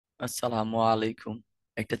আসসালামু আলাইকুম।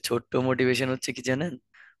 একটা ছোট্ট মোটিভেশন হচ্ছে কি জানেন,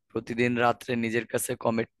 প্রতিদিন রাত্রে নিজের কাছে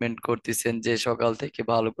কমিটমেন্ট করতেছেন যে সকাল থেকে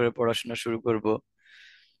ভালো করে পড়াশোনা শুরু করব,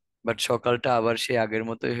 বাট সকালটা আবার সেই আগের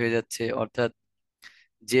মতোই হয়ে যাচ্ছে। অর্থাৎ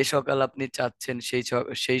যে সকাল আপনি চাচ্ছেন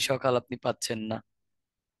সেই সকাল আপনি পাচ্ছেন না।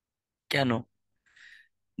 কেন?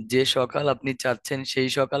 যে সকাল আপনি চাচ্ছেন সেই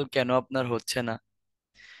সকাল কেন আপনার হচ্ছে না?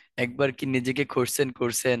 একবার কি নিজেকে কোশ্চেন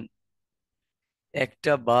করছেন?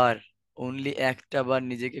 একটা বার, অনলি একটা বার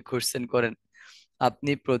নিজেকে কোশ্চেন করেন,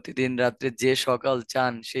 আপনি প্রতিদিন রাত্রে যে সকাল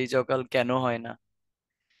চান সেই সকাল কেন হয় না?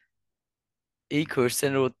 এই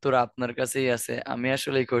কোশ্চেনের উত্তর আপনার কাছেই আছে। আমি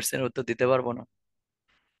আসলে এই কোশ্চেনের উত্তর দিতে পারবো না।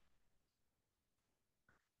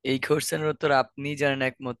 এই কোশ্চেনের উত্তর আপনিই জানেন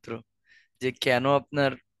একমাত্র, যে কেন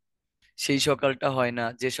আপনার সেই সকালটা হয় না,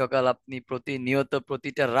 যে সকাল আপনি প্রতিনিয়ত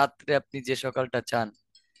প্রতিটা রাত্রে আপনি যে সকালটা চান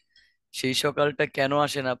সেই সকালটা কেন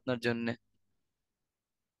আসে না আপনার জন্য।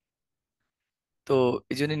 তো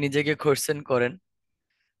এই জন্য নিজেকে কোশ্চেন করেন।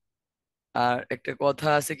 আর একটা কথা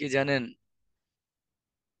আছে কি জানেন,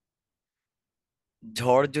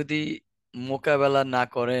 ঝড় যদি মোকাবেলা না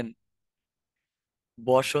করেন,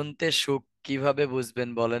 বসন্তের সুখ কিভাবে বুঝবেন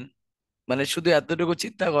বলেন? মানে শুধু এতটুকু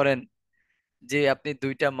চিন্তা করেন যে আপনি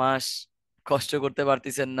 2টা মাস কষ্ট করতে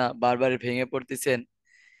পারতেছেন না, বারবার ভেঙে পড়তেছেন।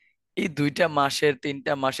 এই 2টা মাসের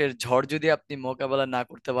 3টা মাসের ঝড় যদি আপনি মোকাবেলা না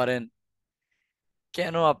করতে পারেন,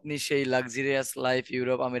 কেন আপনি সেই লাক্সারিয়াস লাইফ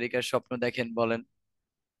ইউরোপ আমেরিকার স্বপ্ন দেখেন বলেন?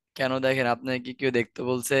 কেন দেখেন? আপনাকে কি কেউ দেখতে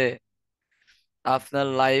বলছে? আপনার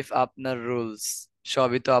লাইফ, আপনার রুলস,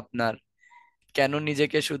 সবই তো আপনার। কেন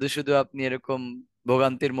নিজেকে শুধু শুধু আপনি এরকম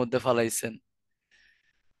ভোগান্তির মধ্যে ফালাইছেন?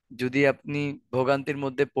 যদি আপনি ভোগান্তির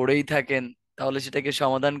মধ্যে পড়েই থাকেন, তাহলে সেটাকে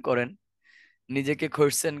সমাধান করেন। নিজেকে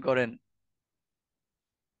কোশ্চেন করেন।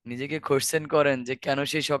 নিজেকে কোশ্চেন করেন যে কেন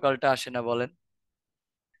সেই সকালটা আসে না বলেন?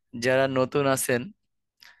 যারা নতুন আছেন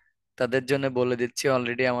তাদের জন্য বলে দিচ্ছি,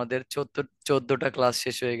 অলরেডি আমাদের 14টা ক্লাস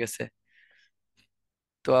শেষ হয়ে গেছে।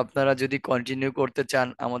 তো আপনারা যদি কন্টিনিউ করতে চান,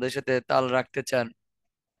 আমাদের সাথে তাল রাখতে চান,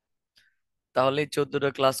 তাহলে এই 14টা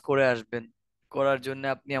ক্লাস করে আসবেন। করার জন্য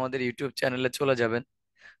আপনি আমাদের ইউটিউব চ্যানেলে চলে যাবেন,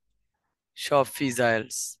 সব ফিজ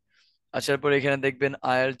আইএলস। আসার পর এখানে দেখবেন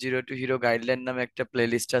IELTS 0 to Hero গাইডলাইন নামে একটা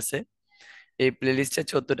প্লেলিস্ট আছে। এই প্লেলিস্টে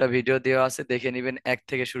 14টা ভিডিও দেওয়া আছে, দেখে নিবেন, এক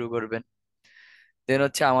থেকে শুরু করবেন। দেন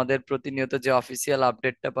হচ্ছে আমাদের প্রতিনিয়ত যে অফিসিয়াল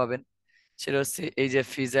আপডেটটা পাবেন, সেটা হচ্ছে এই যে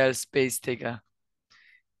ফিজার পেজ থেকে।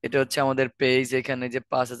 এটা হচ্ছে আমাদের পেজ, এখানে যে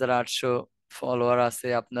 5,800 ফলোয়ার আছে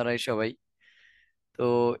আপনারাই সবাই। তো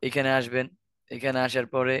এখানে আসবেন। এখানে আসার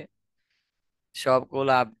পরে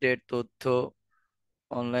সবগুলো আপডেট তথ্য,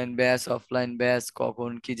 অনলাইন ব্যাচ, অফলাইন ব্যাচ,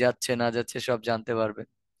 কখন কি যাচ্ছে না যাচ্ছে সব জানতে পারবেন।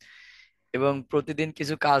 এবং প্রতিদিন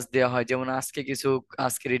কিছু কাজ দেওয়া হয়, যেমন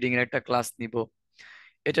আজকে রিডিং এর একটা ক্লাস নিব,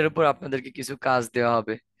 এটার উপর আপনাদেরকে কিছু কাজ দেওয়া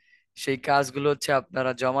হবে। সেই কাজগুলো হচ্ছে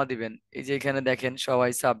আপনারা জমা দিবেন। এই যে এখানে দেখেন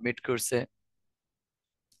সবাই সাবমিট করছে।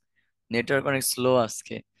 নেটওয়ার্ক অনেক স্লো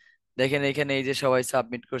আজকে। দেখেন এখানে এই যে সবাই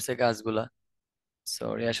সাবমিট করছে কাজগুলা।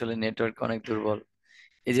 সরি, আসলে নেটওয়ার্ক অনেক দুর্বল।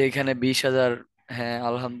 এই যে এখানে 20,000, হ্যাঁ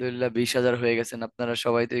আলহামদুলিল্লাহ 20,000 হয়ে গেছেন আপনারা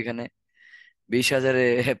সবাই। তো এখানে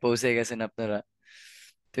 20,000-এ পৌঁছে গেছেন আপনারা।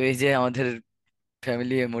 তো এই যে আমাদের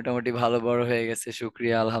ফ্যামিলি মোটামুটি ভালো বড় হয়ে গেছে,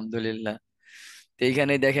 শুক্রিয়া আলহামদুলিল্লাহ। তো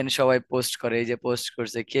এইখানে দেখেন সবাই পোস্ট করে, এই যে পোস্ট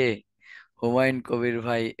করছে কে? হুমায়ুন কবির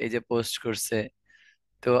ভাই, এই যে পোস্ট করছে।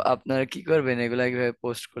 তো আপনারা কি করবেন? এগুলা কিভাবে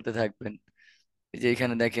পোস্ট করতে থাকবেন। এই যে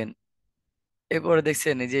এখানে দেখেন, এরপরে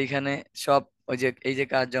দেখছেন এই যে এখানে সব, ওই যে এই যে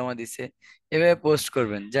কাজ জমা দিছে, এভাবে পোস্ট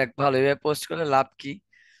করবেন। যাক ভালো, এভাবে পোস্ট করলে লাভ কি?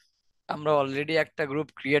 আমরা অলরেডি একটা গ্রুপ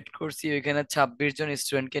ক্রিয়েট করছি, ওইখানে 26 জন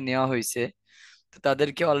স্টুডেন্টকে নেওয়া হয়েছে। তো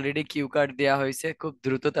তাদেরকে অলরেডি কিউ কার্ড দেওয়া হয়েছে, খুব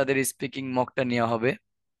দ্রুত তাদের স্পিকিং মকটা নেওয়া হবে।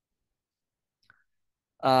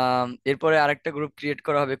 এরপরে আরেকটা গ্রুপ ক্রিয়েট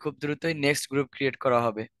করা হবে, খুব দ্রুতই নেক্সট গ্রুপ ক্রিয়েট করা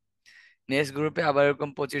হবে। নেক্সট গ্রুপে আবার এরকম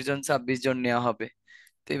 25 জন 26 জন নেওয়া হবে।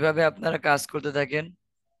 তো এইভাবে আপনারা কাজ করতে থাকেন,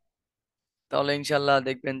 তাহলে ইনশাল্লাহ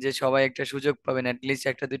দেখবেন যে সবাই একটা সুযোগ পাবেন, অ্যাটলিস্ট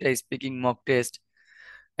একটা দুইটা স্পিকিং মক টেস্ট,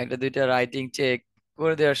 একটা দুইটা রাইটিং চেক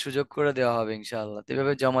করে দেওয়ার সুযোগ করে দেওয়া হবে ইনশাল্লাহ। তো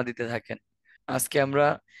এভাবে জমা দিতে থাকেন। আজকে আমরা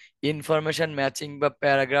ইনফরমেশন ম্যাচিং বা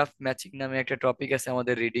প্যারাগ্রাফ ম্যাচিং নামে একটা টপিক আছে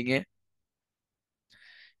আমাদের রিডিং এ,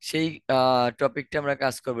 সেই টপিকটা আমরা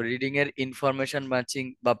কাজ করবো, রিডিং এর ইনফরমেশন ম্যাচিং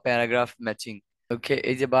বা প্যারাগ্রাফ ম্যাচিং। ওকে,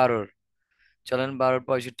 এই যে 12, চলেন 12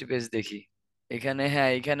 65 পেজ দেখি। এখানে,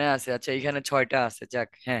 হ্যাঁ এখানে আছে, আচ্ছা এখানে 6টা আছে, যাক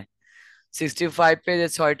হ্যাঁ। 65 পেজে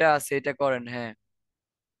 6টা আছে, এটা করেন হ্যাঁ।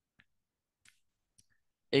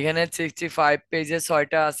 এখানে 65 পেজে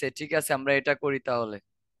 6টা আছে, ঠিক আছে আমরা এটা করি তাহলে।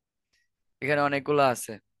 এখানে অনেকগুলো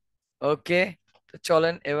আছে। ওকে, তো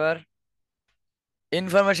চলেন এবার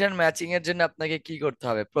ইনফরমেশন ম্যাচিং এর জন্য আপনাকে কি করতে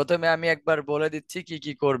হবে। প্রথমে আমি একবার বলে দিচ্ছি কি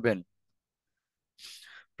কি করবেন।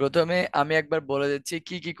 প্রথমে আমি একবার বলে দিচ্ছি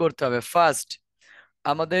কি কি করতে হবে। ফার্স্ট,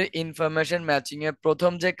 আমাদের ইনফরমেশন ম্যাচিং এর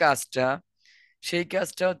প্রথম যে কাজটা, সেই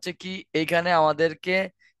কাজটা হচ্ছে কি, এখানে আমাদেরকে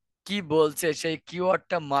কি বলছে সেই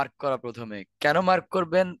কিওয়ার্ডটা মার্ক করা। প্রথমে কেন মার্ক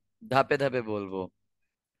করবেন, ধাপে ধাপে বলবো।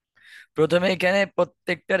 প্রথমে এখানে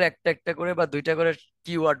প্রত্যেকটার একটা একটা করে বা দুইটা করে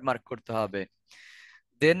কিওয়ার্ড মার্ক করতে হবে।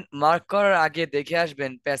 দেন মার্ক করার আগে দেখে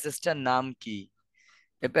আসবেন প্যাসেজটার নাম কি।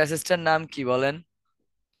 এই প্যাসেজটার নাম কি বলেন?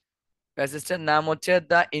 প্যাসেজটার নাম হচ্ছে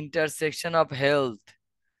দ্য ইন্টারসেকশন অফ হেলথ।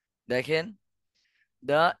 দেখেন,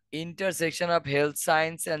 the intersection of health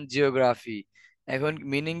science and geography. এখন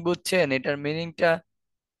মিনিং বুঝছেন? এটার মিনিংটা,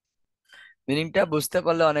 মিনিংটা বুঝতে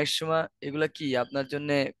পারলে অনেক সময় এগুলা কি আপনার জন্য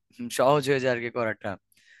সহজ হয়ে যায় আর কি করাটা।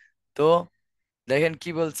 তো দেখেন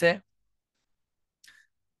কি বলছে।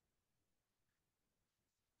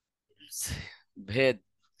 ভেদ,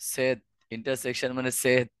 ছেদ, ইন্টারসেকশন মানে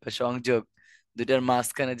ছেদ বা সংযোগ, দুইটার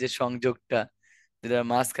মাঝখানে যে সংযোগটা, দুইটার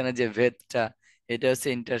মাঝখানে যে ভেদটা, এটা হচ্ছে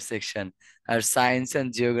ইন্টারসেকশন। আর সায়েন্স এন্ড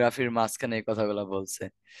জিওগ্রাফির মাঝখানে এই কথাগুলো বলছে।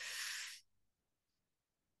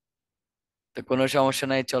 তো কোনো সমস্যা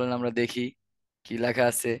নাই, চলেন আমরা দেখি কি লেখা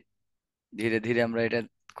আছে। ধীরে ধীরে আমরা এটা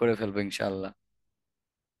করে ফেলবো ইনশাআল্লাহ।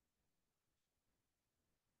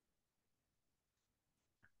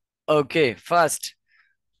 ওকে, ফার্স্ট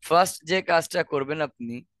ফার্স্ট যে কাজটা করবেন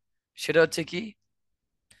আপনি, সেটা হচ্ছে কি,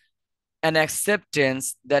 an acceptance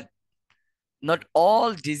that not all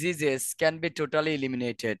diseases can be totally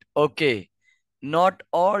eliminated. Okay, not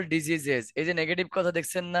all diseases, এই যে নেগেটিভ কথা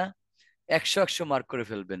দেখছেন না, একশো একশো মার্ক করে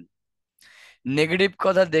ফেলবেন। নেগেটিভ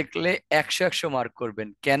কথা দেখলে একশো একশো মার্ক করবেন।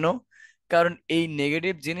 কেন? কারণ এই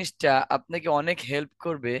নেগেটিভ জিনিসটা আপনাকে অনেক হেল্প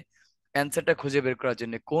করবে অ্যান্সারটা খুঁজে বের করার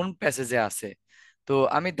জন্য কোন প্যাসেজে আছে। তো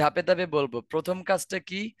আমি ধাপে ধাপে বলবো। প্রথম কাজটা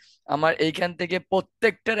কি, আমার এইখান থেকে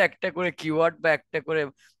প্রত্যেকটার একটা করে কিওয়ার্ড বা একটা করে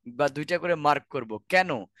বা দুইটা করে মার্ক করব। কেন?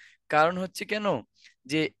 কারণ হচ্ছে কেন,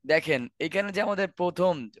 যে দেখেন এখানে যে আমাদের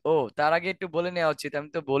প্রথম, ও তার আগে একটু বলে নেওয়া উচিত, আমি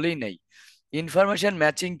তো বলেই নাই। ইনফরমেশন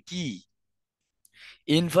ম্যাচিং কি?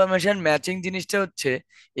 ইনফরমেশন ম্যাচিং জিনিসটা হচ্ছে,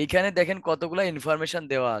 এখানে দেখেন কতগুলা ইনফরমেশন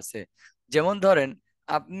দেওয়া আছে। যেমন ধরেন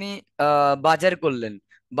আপনি বাজার করলেন,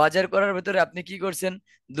 বাজার করার ভেতরে আপনি কি করছেন,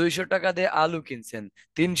 200 টাকা দিয়ে আলু কিনছেন,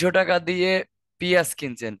 300 টাকা দিয়ে পেঁয়াজ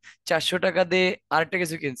কিনছেন, 400 টাকা দিয়ে আরেকটা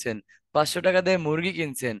কিছু কিনছেন, 500 টাকা দিয়ে মুরগি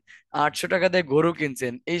কিনছেন, 800 টাকা দিয়ে গরু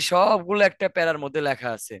কিনছেন। এই সবগুলো একটা প্যারার মধ্যে লেখা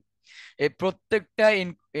আছে। এই প্রত্যেকটা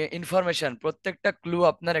ইনফরমেশন, প্রত্যেকটা ক্লু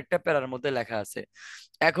আপনার একটা প্যারার মধ্যে লেখা আছে।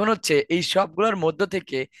 এখন হচ্ছে এই সবগুলোর মধ্য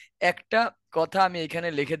থেকে একটা কথা আমি এখানে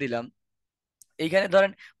লিখে দিলাম। এইখানে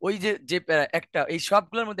ধরেন ওই যে যে একটা, এই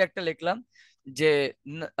সবগুলোর মধ্যে একটা লিখলাম যে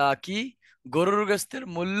কি, গরুর গোস্তের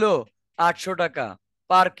মূল্য 800 টাকা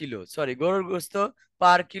পার কিলো, সরি, গরুর গোস্ত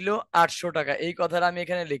পার কিলো 800 টাকা, এই কথাটা আমি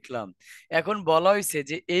এখানে লিখলাম। এখন বলা হয়েছে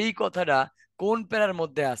যে এই কথাটা কোন প্যারার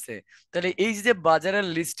মধ্যে আছে। তাহলে এই যে বাজারের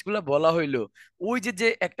লিস্ট গুলা বলা হইলো, ওই যে যে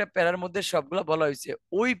একটা প্যারার মধ্যে সবগুলা বলা হয়েছে,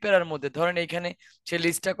 ওই প্যারার মধ্যে ধরেন এইখানে সে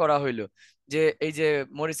লিস্টটা করা হইলো যে এই যে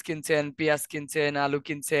মরিচ কিনছেন, পেঁয়াজ কিনছেন, আলু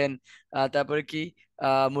কিনছেন, তারপরে কি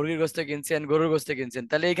মুরগির গোস্ত কিনছেন, গরুর গোস্ত কিনছেন।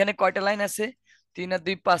 তাহলে এখানে কয়টা লাইন আছে? 3 আর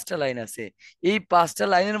 2 5টা লাইন আছে। এই 5টা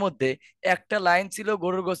লাইনের মধ্যে একটা লাইন ছিল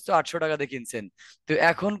গরুর গোস্ত 800 টাকাতে কিনছেন। তো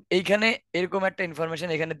এখন এইখানে এরকম একটা ইনফরমেশন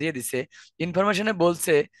এখানে দিয়ে দিছে। ইনফরমেশনে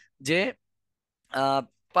বলছে যে আহ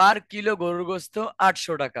পার কিলো গরুর গোস্ত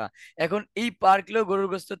 800 টাকা। এখন এই পার কিলো গরুর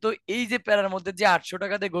গোস্ত, তো এই যে প্যারার মধ্যে যে 800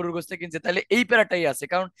 টাকাতে গরুর গোস্ত কিনছে, তাহলে এই প্যারাটাই আছে,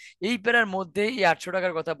 কারণ এই প্যারার মধ্যে এই 800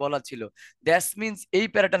 টাকার কথা বলা ছিল। দ্যাটস মিনস এই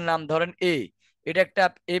প্যারাটার নাম ধরেন এ, এটা একটা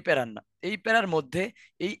এই প্যারার না, এই প্যারার মধ্যে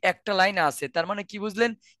এই একটা লাইন আছে। তার মানে কি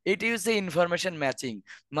বুঝলেন? এটাই হচ্ছে ইনফরমেশন ম্যাচিং।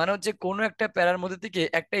 মানে হচ্ছে কোনো একটা প্যারার মধ্যে থেকে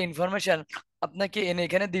একটা ইনফরমেশন আপনাকে এনে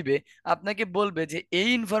এখানে দিবে, আপনাকে বলবে যে এই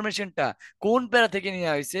ইনফরমেশনটা কোন প্যারা থেকে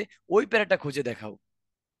নেওয়া হয়েছে, ওই প্যারাটা খুঁজে দেখাও,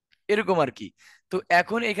 এরকম আর কি। তো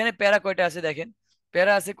এখন এখানে প্যারা কয়টা আছে দেখেন,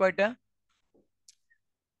 প্যারা আছে কয়টা,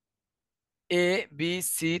 এ বি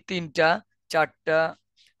সি, তিনটা, চারটা,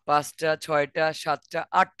 পাঁচটা, ছয়টা, সাতটা,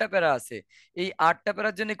 আটটা প্যারা আছে। এই আটটা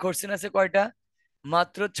প্যারার জন্য কোশ্চেন আছে কয়টা?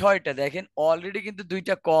 মাত্র 6টা। দেখেন অলরেডি কিন্তু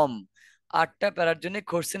দুইটা কম। আটটা প্যারার জন্য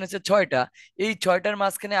কোশ্চেন আছে 6টা। এই 6টার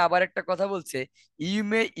মাঝখানে আবার একটা কথা বলছে, you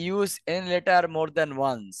may use N letter more than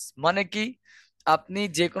once. মানে কি, আপনি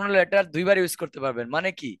যে কোনো লেটার দুইবার ইউজ করতে পারবেন। মানে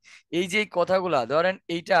কি, এই যে এই কথাগুলা ধরেন,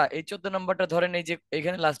 এইটা এই 14 নম্বরটা ধরেন, এই যে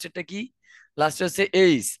এখানে লাস্টেরটা কি, লাস্টে হচ্ছে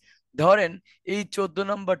এইস। ধরেন এই 14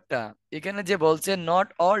 নম্বরটা, এখানে যে বলছে not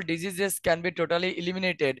all diseases can be totally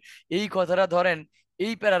eliminated, এই কথাটা ধরেন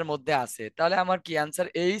এই প্যারার মধ্যে আছে। তাহলে আমার কি অ্যান্সার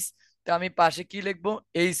এইস। তো আমি পাশে কি লিখবো,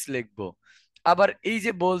 এইস লিখবো। আবার এই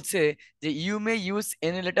যে বলছে যে you may use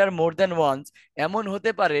any letter more than once, এমন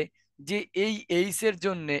হতে পারে যে এই এইস এর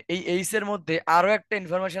জন্য, এই এইস এর মধ্যে আরো একটা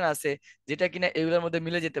ইনফরমেশন আছে যেটা কিনা এগুলোর মধ্যে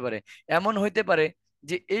মিলে যেতে পারে। এমন হইতে পারে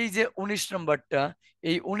যে এই যে 19 নম্বরটা,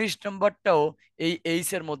 এই 19 নম্বরটাও এই এইস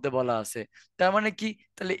এর মধ্যে বলা আছে। তার মানে কি,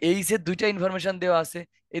 তাহলে এইস এর দুইটা ইনফরমেশন দেওয়া আছে,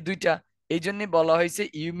 এই দুইটা, এই জন্য বলা হয়েছে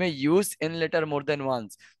you may use N letter more then once.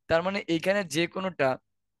 তার মানে এইখানে যে কোনোটা,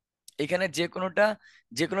 এখানে যে কোনোটা,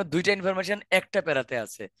 যে কোনো দুইটা ইনফরমেশন একটা প্যারাতে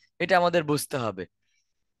আছে, এটা আমাদের বুঝতে হবে।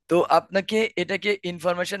 তো আপনাকে এটাকে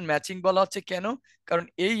ইনফরমেশন ম্যাচিং বলা হচ্ছে কেন? কারণ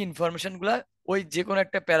এই ইনফরমেশন গুলা ওই যে কোনো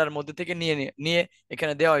একটা প্যারার মধ্যে থেকে নিয়ে নিয়ে নিয়ে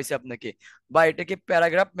এখানে দেওয়া হয়েছে আপনাকে। বা এটাকে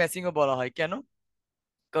প্যারাগ্রাফ ম্যাচিংও বলা হয় কেন?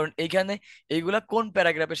 কারণ এইখানে এইগুলা কোন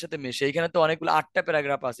প্যারাগ্রাফের সাথে মেশে, এখানে তো অনেকগুলো 8টা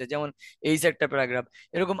প্যারাগ্রাফ আছে, যেমন এই যে একটা প্যারাগ্রাফ,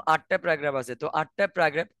 এরকম 8টা প্যারাগ্রাফ আছে, তো 8টা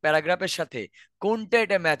প্যারাগ্রাফের সাথে কোনটা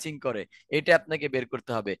এটা ম্যাচিং করে, এটা আপনাকে বের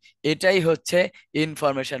করতে হবে। এটাই হচ্ছে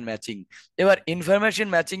ইনফরমেশন ম্যাচিং। এবার ইনফরমেশন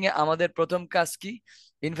ম্যাচিং এ আমাদের প্রথম কাজ কি?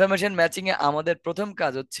 ইনফরমেশন ম্যাচিং এ আমাদের প্রথম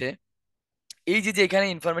কাজ হচ্ছে এই যে যে এখানে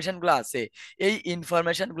ইনফরমেশন গুলো আছে, এই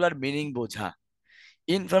ইনফরমেশন গুলার মিনিং বোঝা।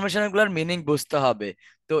 ইনফরমেশন গুলার মিনিং বুঝতে হবে।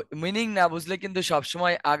 তো মিনিং না বুঝলে কিন্তু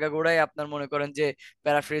সবসময় আগাগোড়ায় আপনার মনে করেন যে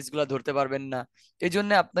প্যারাফ্রেজ গুলা ধরতে পারবেন না। এই জন্য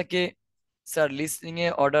আপনাকে, স্যার লিসনিং এ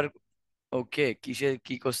অর্ডার, ওকে, কিসের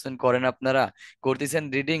কি কোশ্চেন করেন আপনারা? করতেছেন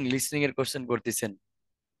রিডিং, লিসনিং এর কোশ্চেন করতেছেন?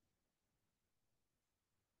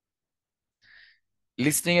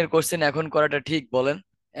 লিসনিং এর কোশ্চেন এখন করাটা ঠিক বলেন?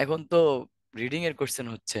 এখন তো রিডিং এর কোশ্চেন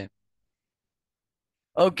হচ্ছে।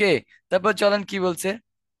 ওকে, তারপর চলেন কি বলছে।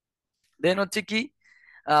 দেন হচ্ছে কি,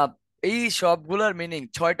 আহ, এই সবগুলোর মিনিং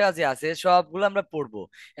 6টা যে আছে সবগুলো আমরা পড়বো,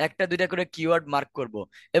 একটা দুইটা করে কিওয়ার্ড মার্ক করব,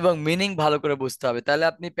 এবং মিনিং ভালো করে বুঝতে হবে, তাহলে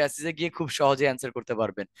আপনি প্যাসেজে গিয়ে খুব সহজে অ্যান্সার করতে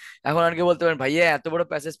পারবেন। এখন অনেকে বলতে পারেন, ভাইয়া এত বড়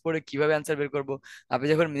প্যাসেজ পড়ে কিভাবে অ্যান্সার বের করব? আপনি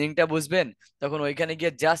যখন মিনিংটা বুঝবেন, তখন ওইখানে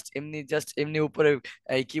গিয়ে জাস্ট এমনি উপরে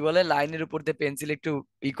এই কি বলে লাইনের উপর দিয়ে পেন্সিল একটু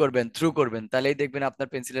করবেন, থ্রু করবেন, তাহলেই দেখবেন আপনার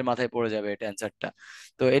পেন্সিলের মাথায় পড়ে যাবে এটা অ্যান্সারটা।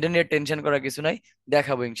 তো এটা নিয়ে টেনশন করার কিছু নাই,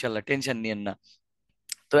 দেখাবো ইনশাল্লাহ, টেনশন নিয়েন না।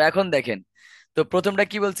 তো এখন দেখেন, তো প্রথমটা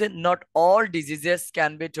কি বলছে, not all diseases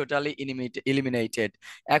can be totally eliminated.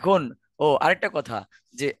 এখন, ও আরেকটা কথা,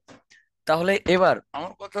 যে তাহলে এবার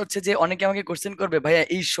আমার কথা হচ্ছে যে অনেকে আমাকে কোশ্চেন করবে, ভাইয়া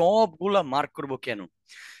এই সবগুলা মার্ক করব কেন?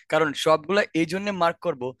 কারণ সবগুলা এই জন্য মার্ক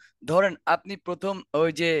করব, ধরেন আপনি প্রথম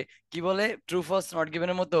ওই যে কি বলে ট্রু ফলস নট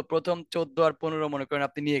গিভেনের মতো প্রথম 14 আর 15 মনে করেন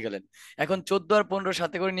আপনি নিয়ে গেলেন। এখন 14 আর 15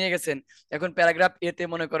 সাথে করে নিয়ে গেছেন। এখন প্যারাগ্রাফ এ তে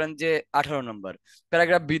মনে করেন যে 18 নম্বর,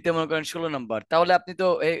 প্যারাগ্রাফ বি তে মনে করেন 16 নম্বর, তাহলে আপনি তো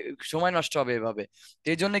সময় নষ্ট হবে এভাবে। তো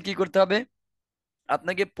এই জন্য কি করতে হবে,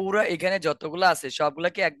 আপনাকে পুরো এখানে যতগুলো আছে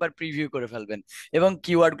সবগুলাকে একবার প্রিভিউ করে ফেলবেন, এবং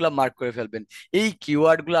কিওয়ার্ড গুলা মার্ক করে ফেলবেন। এই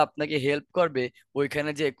কিওয়ার্ড গুলো আপনাকে হেল্প করবে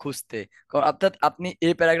ওইখানে যে খুঁজতে। অর্থাৎ আপনি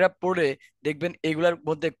এই প্যারাগ্রাফ পড়ে দেখবেন এগুলার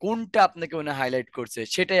মধ্যে কোনটা আপনাকে মনে হাইলাইট করছে,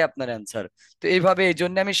 সেটাই আপনার অ্যান্সার। তো এইভাবে এই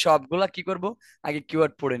জন্য আমি সবগুলা কি করব, আগে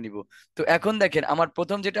কিওয়ার্ড পড়ে নিব। তো এখন দেখেন আমার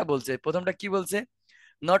প্রথম যেটা বলছে, প্রথমটা কি বলছে,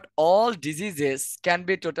 not all diseases can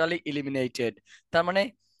be totally eliminated. তার মানে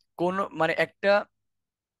কোন, মানে একটা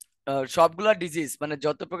সবগুলা ডিজিজ, মানে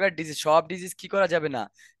যত প্রকার ডিজিজ, সব ডিজিজ কি করা যাবে না,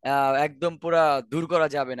 একদম পুরা দূর করা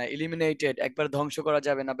যাবে না, ইলিমিনেটেড একবার ধ্বংস করা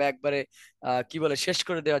যাবে না, বা একবারে কি বলে শেষ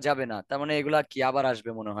করে দেওয়া যাবে না, তার মানে এগুলা কি আবার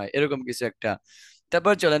আসবে মনে হয় এরকম কিছু একটা।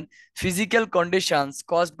 তারপর চলেন, physical conditions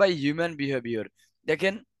caused by human behaviour.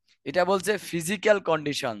 দেখেন, এটা বলছে physical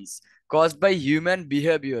conditions caused by human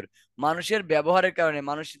behaviour, মানুষের ব্যবহারের কারণে,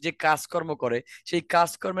 মানুষ যে কাজকর্ম করে সেই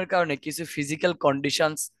কাজকর্মের কারণে কিছু ফিজিক্যাল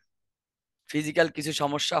কন্ডিশনস, ফিজিক্যাল কিছু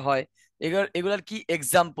সমস্যা হয়। এগুলার কি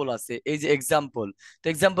এক্সাম্পল আছে, এই যে এক্সাম্পল। তো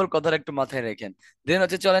এক্সাম্পল কথাটা একটু মাথায় রাখেন। দেন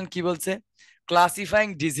হচ্ছে চলেন কি বলছে, ক্লাসিফাইং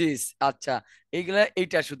ডিজিজ। আচ্ছা, এইগুলা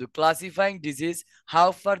এইটা শুধু ক্লাসিফাইং disease, how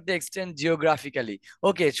far the extend geographically.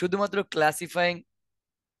 ওকে, শুধুমাত্র ক্লাসিফাইং,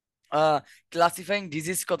 ক্লাসিফাইং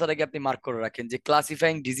ডিজিজ কথাটাকে আপনি মার্ক করে রাখেন, যে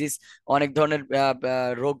ক্লাসিফাইং ডিজিজ অনেক ধরনের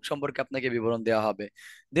রোগ সম্পর্কে আপনাকে বিবরণ দেওয়া হবে।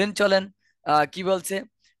 দেন চলেন কি বলছে,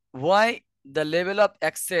 why the level of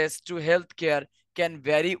access to health care can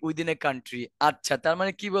vary within a country. আচ্ছা, তার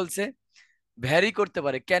মানে কি বলছে, ভ্যারি করতে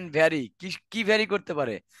পারে, ক্যান ভ্যারি, কি কি ভ্যারি করতে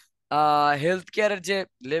পারে, হেলথ কেয়ারের যে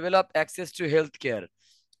level of access to health care.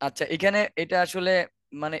 আচ্ছা, এখানে এটা আসলে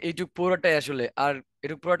মানে এইটুক পুরোটাই আসলে, আর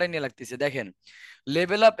এটুক পুরোটাই নিয়ে লাগতেছে। দেখেন,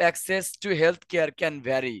 level of access to health care can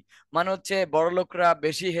vary, মানে হচ্ছে বড় লোকরা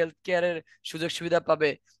বেশি হেলথ কেয়ারের সুযোগ সুবিধা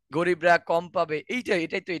পাবে, গরিবরা কম পাবে,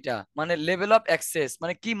 এটাই তো এটা মানে লেভেল অফ অ্যাক্সেস,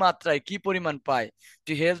 মানে কি মাত্রায় কি পরিমাণ পায়,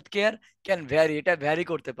 to health care can vary, এটা ভ্যারি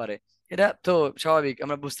করতে পারে। এটা তো স্বাভাবিক,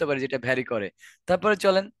 আমরা বুঝতে পারি যেটা ভ্যারি করে। তারপরে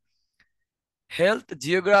চলেন, health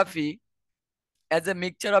geography as a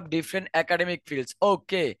mixture of different academic fields.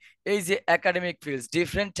 Okay, এই যে academic fields,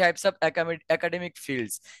 different types of academic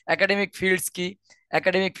fields. academic fields কি,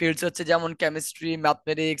 academic fields হচ্ছে যেমন কেমিস্ট্রি,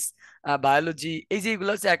 ম্যাথমেটিক্স, বায়োলজি, এই যে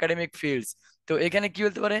এগুলো হচ্ছে academic fields। তো এখানে কি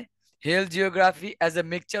বলতে পারে, health geography as a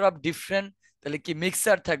mixture of different, তাহলে কি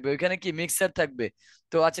মিক্সার থাকবে, ওইখানে কি মিক্সার থাকবে।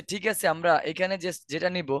 তো আচ্ছা ঠিক আছে, আমরা এখানে যেটা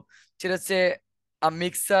নিব সেটা হচ্ছে a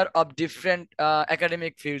mixture of different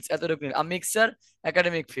academic fields, এতটুকু a mixture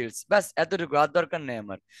academic fields, ব্যাস এতটুকু, আর দরকার নেই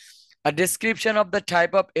আমার। A description of the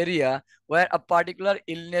type of area where a particular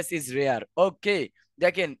illness is rare. Okay,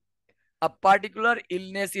 দেখেন, a particular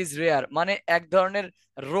illness is rare মানে এক ধরনের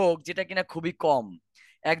রোগ যেটা কিনা খুবই কম,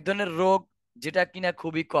 এক ধরনের রোগ যেটা কিনা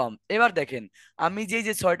খুবই কম। এবার দেখেন, আমি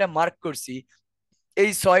যে ছয়টা মার্ক করছি,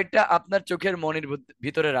 এই ছয়টা আপনার চোখের মনির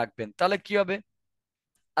ভিতরে রাখবেন, তাহলে কি হবে,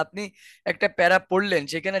 আপনি একটা প্যারা পড়লেন,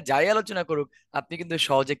 সেখানে যাই আলোচনা করুক আপনি কিন্তু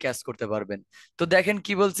সহজে ক্যাচ করতে পারবেন। তো দেখেন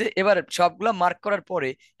কি বলছে, এবার সবগুলা মার্ক করার পরে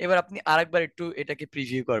এবার আপনি আরেকবার একটু এটাকে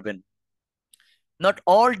প্রিভিউ করবেন। Not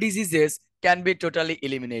all diseases can be totally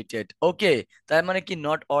eliminated. ওকে, তার মানে কি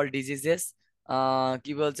নট অল ডিজিজেস,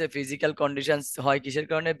 কি বলছে, ফিজিক্যাল কন্ডিশনস হয় কিসের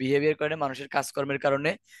কারণে, বিহেভিয়ার কারণে, মানুষের কাজকর্মের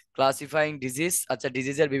কারণে। ক্লাসিফাইং ডিজিজ, আচ্ছা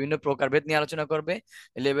ডিজিজের বিভিন্ন প্রকারভেদ নিয়ে আলোচনা করবে।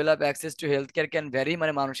 Level of access to health care can vary,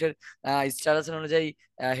 মানে মানুষের স্ট্যাটাস অনুযায়ী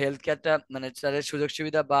হেলথ কেয়ারটা, মানে তাদের সুযোগ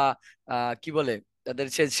সুবিধা বা কি বলে, তাদের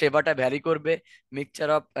সেবাটা ভ্যারি করবে। Mixture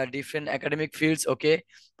of different academic fields. Okay,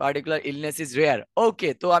 particular illness is rare. ওকে,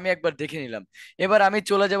 তো আমি একবার দেখে নিলাম। এবার আমি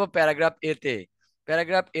চলে যাব প্যারাগ্রাফ এতে।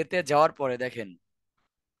 প্যারাগ্রাফ এতে যাওয়ার পরে দেখেন,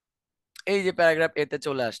 এই যে প্যারাগ্রাফ এতে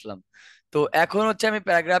চলে আসলাম। তো এখন হচ্ছে আমি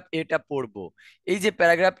প্যারাগ্রাফ এটা পড়বো। এই যে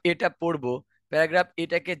প্যারাগ্রাফ এটা পড়বো, প্যারাগ্রাফ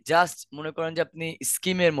এটাকে জাস্ট মনে করেন যে আপনি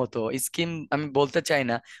স্কিমের মতো, স্কিম আমি বলতে চাই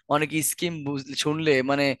না, অনেকে স্কিম শুনলে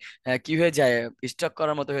মানে কি হয়ে যায়, স্টক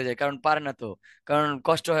করার মতো হয়ে যায়, কারণ পারে না তো, কারণ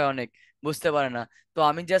কষ্ট হয় অনেক, বুঝতে পারে না। তো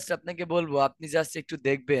আমি জাস্ট আপনাকে বলবো, আপনি জাস্ট একটু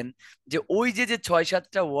দেখবেন যে ওই যে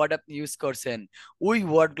 6-7টা ওয়ার্ড আপনি ইউজ করছেন, ওই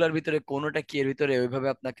ওয়ার্ডগুলোর ভিতরে কোনোটা কি এর ভিতরে ওইভাবে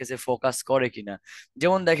আপনার কাছে ফোকাস করে কিনা।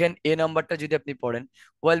 যেমন দেখেন, এ নাম্বারটা যদি আপনি পড়েন,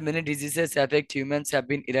 while many diseases affect humans have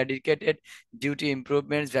been eradicated due to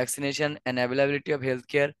improvements, vaccination and availability of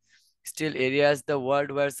healthcare, still areas the world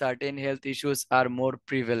where certain health issues are more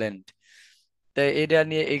prevalent. তাই এটা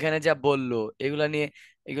নিয়ে এখানে যা বললো, এগুলা নিয়ে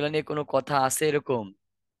এগুলা নিয়ে কোনো কথা আছে এরকম?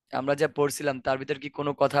 আমরা যা পড়ছিলাম তার ভিতর কি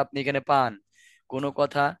কোনো কথা আপনি এখানে পান? কোনো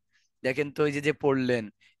কথা? দেখেন তো, এই যে যে পড়লেন,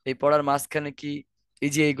 এই পড়ার মাঝখানে কি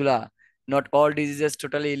এই যে এইগুলা, not all diseases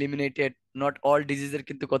totally eliminated, not all ডিজিজের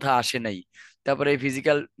কিন্তু কথা আসে নাই। তারপরে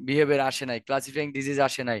ফিজিক্যাল বিহেভিয়ার আসে নাই, ক্লাসিফাইং ডিজিজ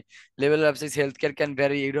আসে নাই, level of health care can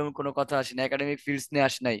vary, এরকম কোনো কথা আসে নাই, একাডেমিক ফিল্ডস নিয়ে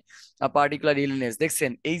আসে নাই, পার্টিকুলার ইলনেস।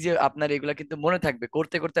 দেখছেন, এই যে আপনার এগুলা কিন্তু মনে থাকবে,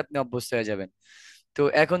 করতে করতে আপনি অভ্যস্ত হয়ে যাবেন। তো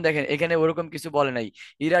এখন দেখেন, এখানে ওরকম কিছু বলে নাই,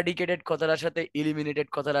 ইরাডিকেটেড কথাটার সাথে ইলিমিনেটেড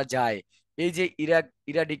কথাটা যায়। এই যে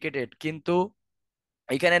ইরাডিকেটেড, কিন্তু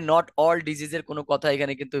এখানে নট অল ডিজিজের কোনো কথা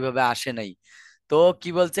এখানে কিন্তু ওইভাবে আসে নাই। তো কি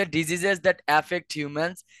বলছে, diseases that affect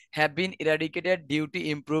humans have been eradicated due to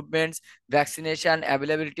improvements, vaccination,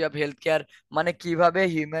 availability of health care, মানে কিভাবে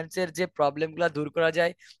হিউম্যানসের যে প্রবলেমগুলো দূর করা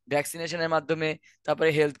যায় ভ্যাকসিনেশনের মাধ্যমে, তারপরে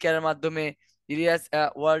হেলথ কেয়ারের মাধ্যমে। Areas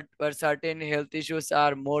world wire certain health issues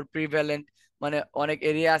আর মোর প্রিভ্যালেন্ট, মানে অনেক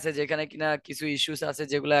এরিয়া আছে যেখানে কিনা কিছু ইস্যুস আছে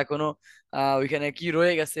যেগুলো এখনো ওইখানে কি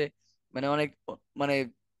রয়ে গেছে, মানে অনেক মানে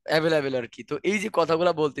অ্যাভেলেবেল আর কি। তো এই যে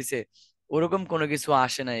কথাগুলো বলতেছে, ওরকম কোনো কিছু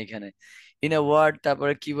আসে না এখানে। ইন এ ওয়ার্ড,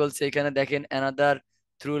 তারপরে কি বলছে এখানে দেখেন, another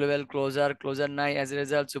through level closure, closure নাই, অ্যাজ এ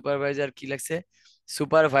রেজাল্ট সুপারভাইজার, কি লাগছে,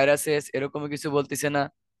 সুপার ভাইরাসেস, এরকম কিছু বলতেছে না,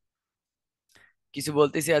 কিছু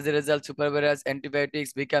বলতেছি as a result super virus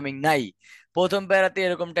antibiotics becoming নাই। প্রথম প্যারাতে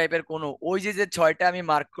এরকম টাইপের কোনো, ওই যে ছয়টা আমি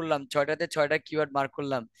মার্ক করলাম, ছয়টাতে ছয়টা কিওয়ার্ড মার্ক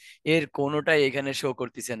করলাম, এর কোনোটাই এখানে শো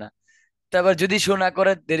করতেছে না। তারপর যদি শো না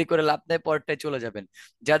করে, দেরি করে লাভ নাই, পরেরটায় চলে যাবেন।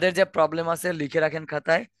 যাদের যা প্রবলেম আছে লিখে রাখেন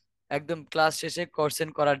খাতায়, একদম ক্লাস শেষে কোশ্চেন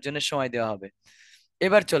করার জন্য সময় দেওয়া হবে।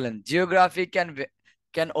 এবার চলেন, geography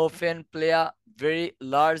can often play a very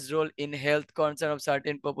large role in health concern of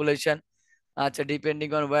certain population. আচ্ছা,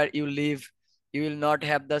 depending on where you live, you will not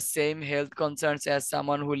have the same health concerns as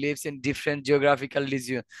someone who lives in different geographical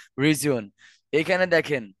region। এখানে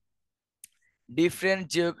দেখেন, different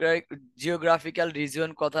geographical reason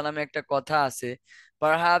কথা নামে একটা কথা আছে।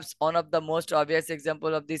 Perhaps one of the most obvious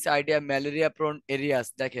example of this idea malaria prone areas.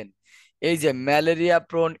 দেখেন, এই যে malaria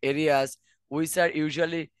prone areas which are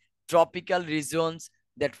usually tropical regions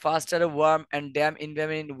that foster a warm and damp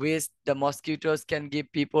environment in which the mosquitoes can give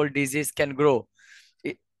people disease can grow.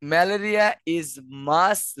 Malaria is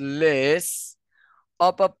much less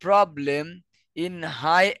of a problem in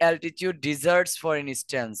high altitude deserts for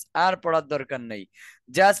instance। আর পড়ার দরকার নাই,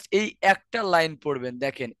 just এই একটা line পড়বেন।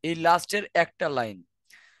 দেখেন, এই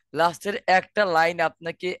লাস্টের একটা লাইন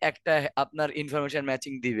আপনাকে একটা আপনার ইনফরমেশন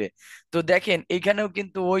ম্যাচিং দিবে। তো দেখেন, এখানেও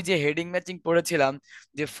কিন্তু ওই যে হেডিং ম্যাচিং পড়েছিলাম,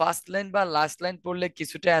 যে ফার্স্ট লাইন বা লাস্ট লাইন পড়লে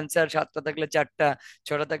কিছুটা অ্যান্সার, 7টা থাকলে 4টা,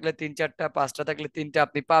 6টা থাকলে 3-4টা, 5টা থাকলে 3টা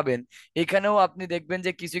আপনি পাবেন। এখানেও আপনি দেখবেন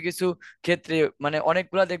যে কিছু কিছু ক্ষেত্রে, মানে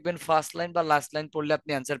অনেকগুলা দেখবেন ফার্স্ট লাইন বা লাস্ট লাইন পড়লে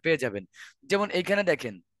আপনি অ্যান্সার পেয়ে যাবেন। যেমন এখানে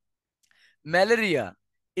দেখেন, malaria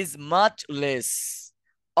is much less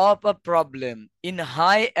of a problem in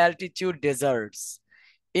high altitude deserts.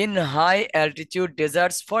 In high altitude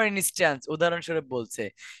deserts for instance, উদাহরণস্বরূপ বলছে।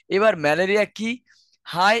 এবার ম্যালেরিয়া কি?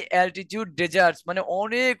 হাই অ্যালটিটিউড ডেজার্টস মানে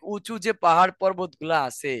অনেক উঁচু যে পাহাড় পর্বত গুলা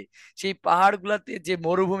আছে, সেই পাহাড় গুলাতে যে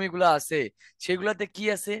মরুভূমি গুলা আছে, সেগুলাতে কি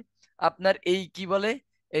আছে আপনার এই কি বলে,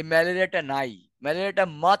 এই ম্যালেরিয়াটা নাই। ম্যালেরিয়াটা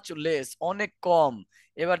মাচ লেস, অনেক কম।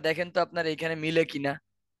 এবার দেখেন তো আপনার এখানে মিলে কিনা।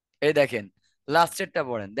 এই দেখেন লাস্টেরটা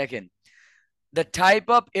পড়েন, দেখেন দ্য টাইপ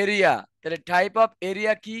অফ এরিয়া, তাহলে টাইপ অফ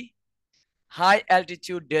এরিয়া কি? হাই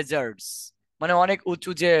অ্যালটিটিউড ডেজার্টস মানে অনেক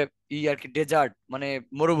উঁচু যে আর কি ডেজার্ট মানে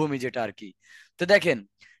মরুভূমি যেটা আর কি। তো দেখেন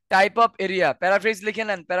টাইপ অফ এরিয়া, প্যারাফ্রেজ লিখে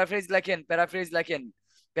নেন, প্যারাফ্রেজ লেখেন, প্যারাফ্রেজ লেখেন।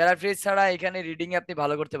 প্যারাফ্রেজ ছাড়া এখানে রিডিং এ আপনি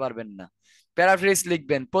ভালো করতে পারবেন না। প্যারাফ্রেজ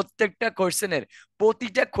লিখবেন প্রত্যেকটা কোশ্চেনের,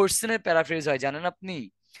 প্রতিটা কোশ্চেনের প্যারাফ্রেজ হয় জানেন আপনি?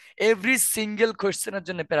 এভরি সিঙ্গেল কোশ্চেনের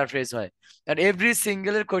জন্য প্যারাফ্রেজ হয়। আর এভরি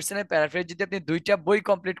সিঙ্গেলের কোশ্চেনের প্যারাফ্রেজ যদি আপনি 2টা বই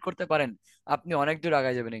কমপ্লিট করতে পারেন, আপনি অনেক দূর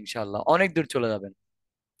আগায় যাবেন ইনশাআল্লাহ, অনেক দূর চলে যাবেন।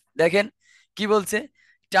 দেখেন কি বলছে,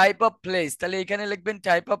 টাইপ অফ প্লেস, তাহলে এখানে লিখবেন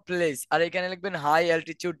টাইপ অফ প্লেস, আর এখানে লিখবেন হাই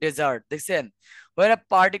অ্যালটিটিউড ডেজার্ট। দেখছেন? ওয়ার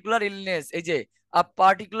পার্টিকুলার ইলনেস, এই যে আ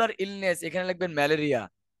পার্টিকুলার ইলনেস, এখানে লিখবেন ম্যালেরিয়া।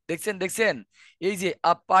 দেখছেন দেখছেন, এই যে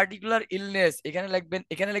আ পার্টিকুলার ইলনেস, এখানে লিখবেন,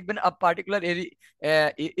 এখানে লিখবেন আ পার্টিকুলার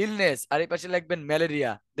ইলনেস, আর এই পাশে লিখবেন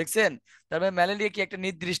ম্যালেরিয়া। দেখছেন? তারপরে ম্যালেরিয়া কি একটা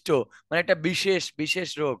নির্দিষ্ট মানে একটা বিশেষ বিশেষ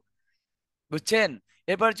রোগ, বুঝছেন?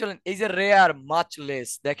 এরপর চলেন এই যে রেয়ার মাচ লেস,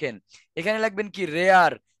 দেখেন এখানে লিখবেন কি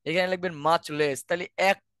রেয়ার, এখানে লিখবেন মাচ লেস। তাহলে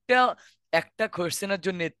একটা একটা কোশ্চেনের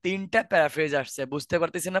জন্য 3টা প্যারাফ্রেজ আসছে, বুঝতে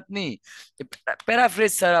পারতেছেন আপনি?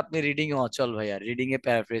 প্যারাফ্রেজ স্যার আপনি রিডিং এ অচল ভাইয়া, রিডিং এ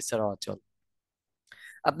প্যারাফ্রেজ স্যার অচল।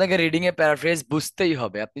 আপনাকে রিডিং এ প্যারাফ্রেজ বুঝতেই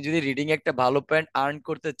হবে। আপনি যদি রিডিং এ একটা ভালো পয়েন্ট আর্ন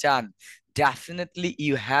করতে চান, definitely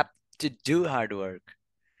you have to do hard work.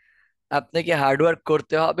 আপনাকে হার্ডওয়ার্ক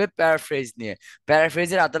করতে হবে প্যারাফ্রেজ নিয়ে।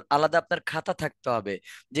 প্যারাফ্রেজের আলাদা আপনার খাতা থাকতে হবে,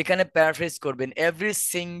 যেখানে প্যারাফ্রেজ করবেন every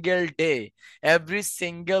single day, every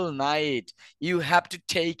single night. You have to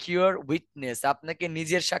take your witness, আপনাকে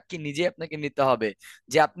নিজের সাক্ষী নিজে আপনাকে নিতে হবে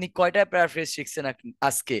যে আপনি কয়টা প্যারাফ্রেজ শিখছেন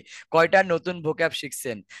আজকে, কয়টা নতুন ভোক্যাব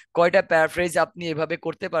শিখছেন, কয়টা প্যারাফ্রেজ আপনি এভাবে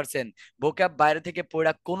করতে পারছেন। ভোক্যাব বাইরে থেকে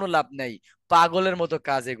পড়া কোনো লাভ নাই, পাগলের মতো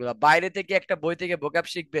কাজ এগুলা। বাইরে থেকে একটা বই থেকে ভোক্যাব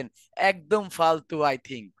শিখবেন, একদম ফালতু আই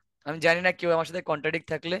থিঙ্ক। আমি জানি না, কেউ আমার সাথে কন্ট্রাডিক্ট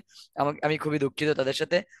থাকলে আমাকে, আমি খুবই দুঃখিত তাদের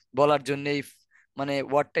সাথে বলার জন্য, এই মানে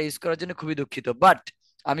ওয়ার্ডটা ইউজ করার জন্য খুবই দুঃখিত, বাট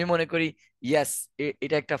আমি মনে করি ইয়েস,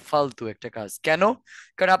 এটা একটা ফালতু একটা কাজ। কেন?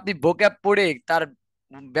 কারণ আপনি ভোক্যাব পড়ে তার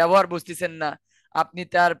ব্যবহার বুঝতেছেন না, আপনি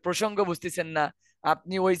তার প্রসঙ্গ বুঝতেছেন না,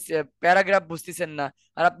 আপনি ওই প্যারাগ্রাফ বুঝতেছেন না।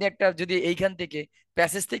 আর আপনি একটা যদি এইখান থেকে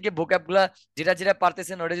প্যাসেজ থেকে ভোক্যাব গুলা যেটা যেটা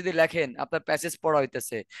পারতেছেন ওটা যদি লেখেন, আপনার প্যাসেজ পড়া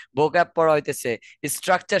হইতেছে, ভোক্যাব পড়া হইতেছে,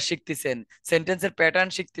 স্ট্রাকচার শিখতেছেন, সেন্টেন্সের প্যাটার্ন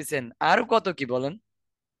শিখতেছেন, আরো কত কি বলেন।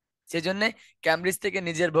 সেজন্য ক্যামব্রিজ থেকে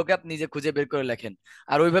নিজের ভোক্যাব নিজে খুঁজে বের করে লেখেন।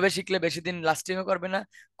 আর ওইভাবে শিখলে বেশি দিন লাস্টিংও করবে না,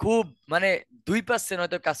 খুব মানে 2%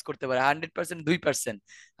 হয়তো কাজ করতে পারে, 100% 2%।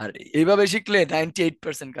 আর এইভাবে শিখলে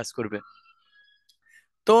 98% কাজ করবে।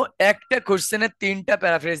 তো একটা কোশ্চেনের 3টা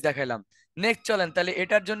প্যারাফ্রেজ দেখাইলাম। নেক্সট চলেন, তাহলে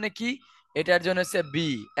এটার জন্য কি? এটার জন্য হচ্ছে বি,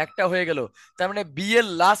 একটা হয়ে গেল। তার মানে বি এর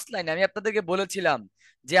লাস্ট লাইন আমি আপনাদেরকে বলেছিলাম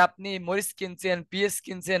যে আপনি মরিচ কিনছেন, পিএস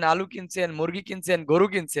কিনছেন, আলু কিনছেন, মুরগি কিনছেন, গরু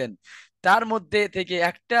কিনছেন, তার মধ্যে থেকে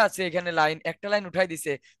একটা আছে এখানে লাইন, একটা লাইন উঠাই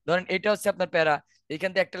দিছে। ধরেন এটা হচ্ছে আপনার প্যারা, এখান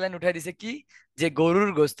থেকে একটা লাইন উঠাই দিছে কি, যে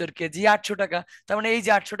গরুর গোস্তের কেজি 800 টাকা। তার মানে এই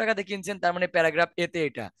যে 800 টাকাতে কিনছেন, তার মানে প্যারাগ্রাফ এতে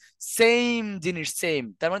এটা সেম জিনিস, সেম।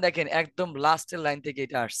 তার মানে দেখেন একদম লাস্টের লাইন থেকে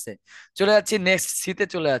এটা আসছে। চলে যাচ্ছি নেক্সট সিতে,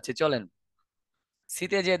 চলে যাচ্ছে, চলেন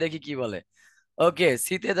সিতে যে দেখি কি বলে। ওকে,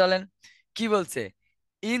 সিতে চলেন, কি বলছে?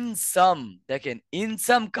 ইন সাম, দেখেন in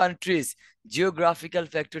some countries geographical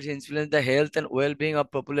factors influence the health and wellbeing of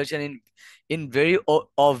population in in very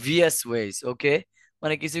obvious wedge. ওকে,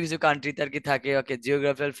 মানে কিছু কিছু কান্ট্রিতে আর কি থাকে, ওকে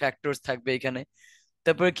জিওগ্রাফিক্যাল ফ্যাক্টরস থাকবে এখানে।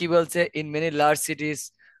 তারপরে কি বলছে? In many large সিটিজ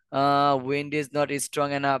wind is not strong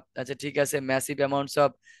enough. আচ্ছা ঠিক আছে, massive amounts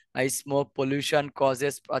of smoke pollution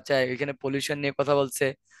causes, আচ্ছা এখানে পলিউশন নিয়ে কথা বলছে।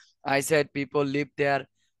 I said people live there,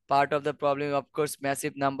 part of the problem of course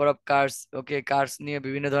massive number of curse. Okay, curse নিয়ে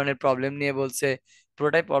বিভিন্ন ধরনের প্রবলেম নিয়ে বলছে,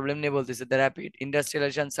 পুরোটাই প্রবলেম নিয়ে বলতেছে। The rapid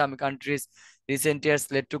industrialisation some countries recent years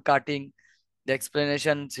lead two cutting the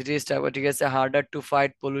explanation cities ঠিক আছে harder to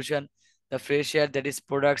fight pollution, the fresh air that is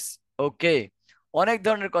products. ওকে, অনেক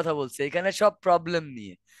ধরনের কথা বলছে এখানে, সব প্রবলেম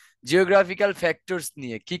নিয়ে, জিওগ্রাফিক্যাল ফ্যাক্টরস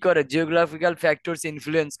নিয়ে। কি করে জিওগ্রাফিক্যাল ফ্যাক্টরস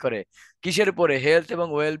ইনফ্লুয়েন্স করে কিসের উপরে? হেলথ এবং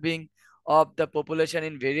wellbeing of the population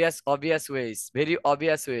in various obvious wedge, very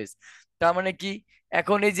obvious wedge. তার মানে কি,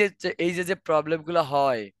 এখন এই যে যে প্রবলেম গুলো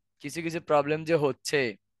হয়, কিছু কিছু প্রবলেম যে হচ্ছে,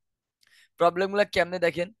 প্রবলেম গুলা কেমনে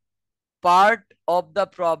দেখেন? Part of the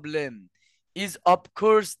problem is, of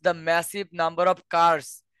course, the massive number of cars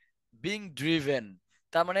being driven.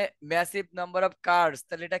 তার মানে ম্যাসিভ নাম্বার অফ কার্স,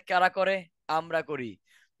 তাহলে এটা কারা করে? আমরা করি।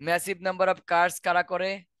 ম্যাসিভ নাম্বার অফ কার্স কারা করে?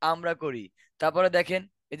 আমরা করি। তারপরে দেখেন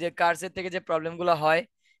এই যে কার্সের থেকে যে প্রবলেম গুলো হয়,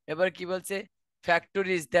 এবার কি বলছে,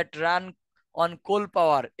 ফ্যাক্টরিজ দ্যাট রান অন কোল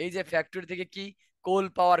পাওয়ার, এই যে ফ্যাক্টরি থেকে কি কোল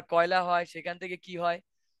পাওয়ার, কয়লা হয়, সেখান থেকে কি হয়,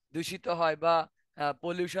 দূষিত হয় বা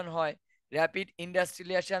পলিউশন হয়। Rapid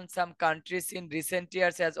industrialisation some countries in recent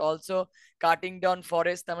years has also cutting down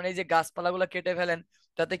forest, তার মানে এই যে গাছপালাগুলো কেটে ফেলেন,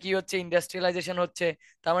 তাতে কি হচ্ছে, ইন্ডাস্ট্রিয়ালাইজেশন হচ্ছে,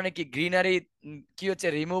 তার মানে কি গ্রিনারি কি হচ্ছে,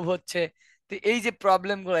 রিমুভ হচ্ছে। তো এই যে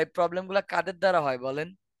প্রবলেমগুলো, এই প্রবলেমগুলো কাদের দ্বারা হয় বলেন?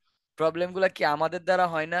 প্রবলেমগুলো কি আমাদের দ্বারা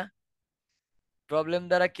হয় না? প্রবলেম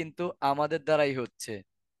দ্বারা কিন্তু আমাদের দ্বারাই হচ্ছে।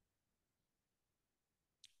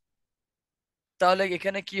 তাহলে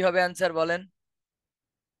এখানে কি হবে অ্যান্সার বলেন?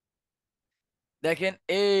 দেখেন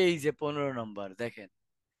এই যে 15 নম্বর, দেখেন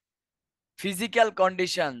physical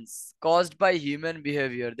conditions caused by human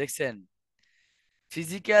behaviour, দেখছেন,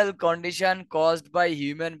 physical condition caused by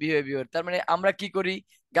human behaviour, তার মানে আমরা কি করি,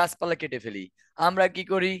 গাছপালা কেটে ফেলি। আমরা কি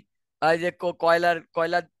করি, এই যে কয়লার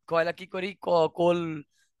কয়লা কয়লা কি করি, কোল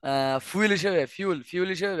ফুয়েল হিসেবে, ফিউল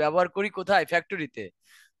হিসেবে ব্যবহার করি, কোথায়, ফ্যাক্টরিতে।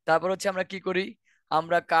 তারপর হচ্ছে আমরা কি করি,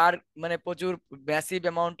 আমরা কার, মানে প্রচুর ম্যাসিভ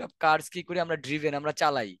অ্যামাউন্ট অফ কার্স কি করি, আমরা ড্রিভেন, আমরা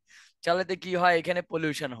চালাই। চালাতে কি হয়, এখানে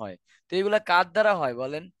পলিউশন হয়। তো এগুলা কার দ্বারা হয়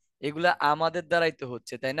বলেন? এগুলা আমাদের দ্বারাই তো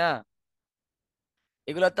হচ্ছে, তাই না?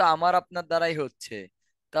 এগুলা তো আমার আপনার দ্বারাই হচ্ছে।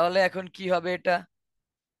 তাহলে এখন কি হবে এটা?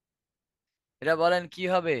 এটা বলেন কি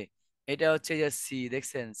হবে? এটা হচ্ছে যে সি,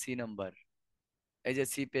 দেখছেন সি নাম্বার, এই যে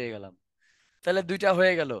সি পেয়ে গেলাম। তাহলে দুইটা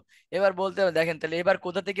হয়ে গেল। এবার বলতে হবে, দেখেন তাহলে এবার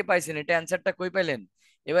কোথা থেকে পাইছেন, এটা অ্যান্সারটা কই পাইলেন?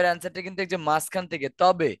 এবার অ্যান্সারটা কিন্তু একজন মাঝখান থেকে,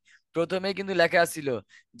 তবে প্রথমেই কিন্তু লেখা ছিল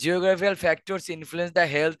geographical factors influence the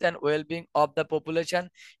health and wellbeing of the population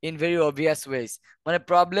in very obvious wedge, মানে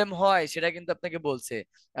প্রবলেম হয় সেটা কিন্তু আপনাকে বলছে,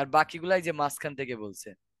 আর বাকিগুলাই যে মাঝখান থেকে বলছে,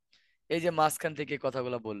 এই যে মাঝখান থেকে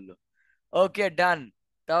কথাগুলো বললো। ওকে ডান।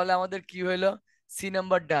 তাহলে আমাদের কি হইলো, সি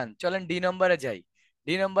নাম্বার ডান। চলেন ডি নম্বরে যাই।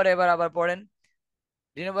 ডি নম্বরে এবার আবার পড়েন।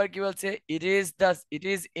 দুই নম্বর কি বলছে, ইট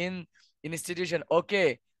ইজ ইন ইনস্টিটিউশন, ওকে।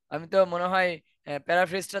 আমি তো মনে হয়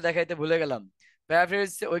প্যারাফ্রেজটা দেখাইতে ভুলে গেলাম।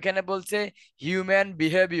 প্যারাফ্রেজ ওইখানে বলছে হিউম্যান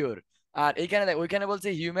বিহেভিয়র, আর এইখানে ওইখানে বলছে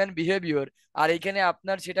হিউম্যান বিহেভিয়র, আর এইখানে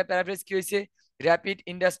আপনার সেটা প্যারাফ্রেজ কি হয়েছে, rapid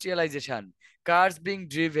industrialisation, curse being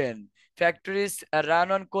driven, factories run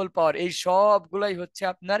on কোল পাওয়ার, এই সবগুলাই হচ্ছে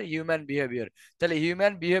আপনার হিউম্যান বিহেভিয়র। তাহলে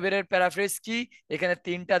হিউম্যান বিহেভিয়ারের প্যারাফ্রেজ কি, এখানে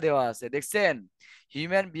তিনটা দেওয়া আছে, দেখছেন,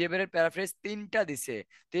 হিউম্যান বিহেভিয়ারের প্যারাফ্রেজ তিনটা দিছে।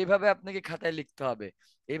 তো এইভাবে আপনাকে খাতায় লিখতে হবে।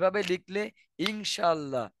 এইভাবে লিখলে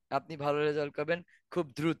ইনশাআল্লাহ আপনি ভালো রেজাল্ট করবেন খুব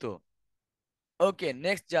দ্রুত। ওকে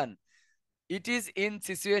নেক্সট যান। It is in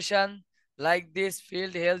situation like this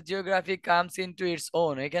field health geography comes into its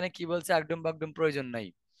own, এখানে কি বলছে, একদম বাকদম প্রয়োজন নাই।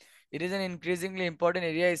 It is an increasingly important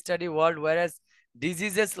area study world whereas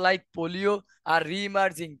diseases like polio are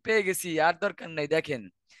re-emerging, পেয়ে গেছি, আর দরকার নাই। দেখেন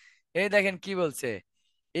এই দেখেন কি বলছে,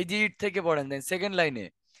 এই যে ইট থেকে পড়েন, দেন সেকেন্ড লাইনে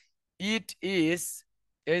ইট ইজ,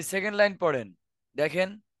 এই সেকেন্ড লাইন পড়েন, দেখেন,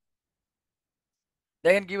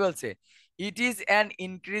 দেখেন কি বলছে, it is an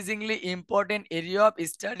increasingly important area of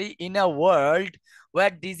study in a world war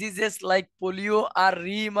diseases like polio আর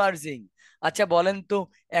রিইমার্জিং। আচ্ছা বলেন তো,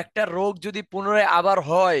 একটা রোগ যদি পুনরায় আবার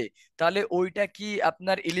হয়, তাহলে ওইটা কি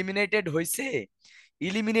আপনার ইলিমিনেটেড হয়েছে?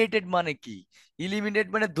 ইলিমিনেটেড মানে কি, ইলিমিনেট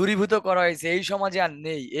মানে দূরীভূত করা হয়েছে, এই সমাজে আর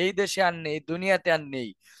নেই, এই দেশে আর নেই, দুনিয়াতে আর নেই,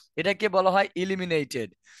 এটাকে বলা হয় ইলিমিনেটেড।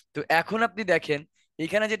 তো এখন আপনি দেখেন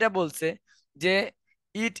এখানে যেটা বলছে যে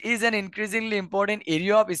it is an increasingly important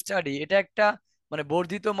area of study, এটা একটা মানে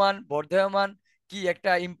বর্ধমান কি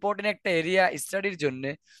একটা ইম্পর্টেন্ট একটা এরিয়া স্টাডির জন্য,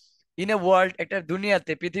 ইন এ ওয়ার্ল্ড একটা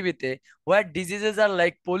দুনিয়াতে, পৃথিবীতে, হোয়ার ডিজিজেস আর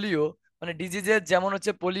লাইক পোলিও, মানে ডিজিজেস যেমন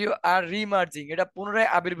হচ্ছে পোলিও আর রিমার্জিং, এটা পুনরায়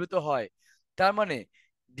আবির্ভূত হয়। তার মানে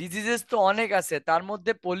ডিজিজেস তো অনেক আছে, তার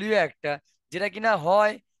মধ্যে পোলিও একটা, যেটা কিনা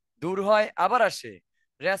হয়, দূর হয়, আবার আসে।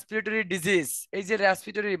 রেসপিরেটরি ডিজিজ, এই যে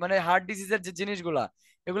রেসপিরেটরি মানে হার্ট ডিজিজের যে জিনিসগুলা,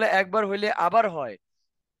 এগুলো একবার হইলে আবার হয়।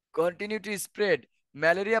 Continue to spread,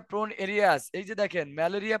 malaria prone areas, এই যে দেখেন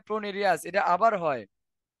ম্যালেরিয়া প্রোন এরিয়াস, এটা আবার হয়।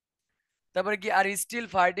 তারপরে কি, আর still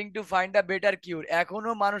fighting to find a better কিউর,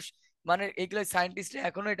 এখনো মানুষ মানে এগুলো সায়েন্টিস্ট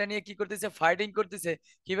এখনো এটা নিয়ে কি করতেছে, ফাইটিং করতেছে,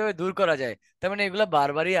 কিভাবে দূর করা যায়। তার মানে এগুলা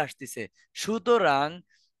বারবারই আসতেছে। সুতরাং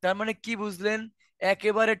তার মানে কি বুঝলেন,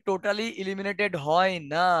 একেবারে টোটালি ইলিমিনেটেড হয়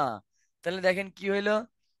না। তাহলে দেখেন কি হইলো,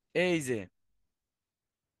 এই যে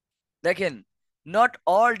দেখেন, not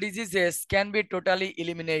all diseases can be totally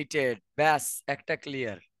eliminated, ব্যাস একটা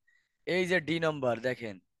ক্লিয়ার। এই যে ডি নম্বর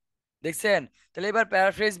দেখেন, দেখছেন। তাহলে এবার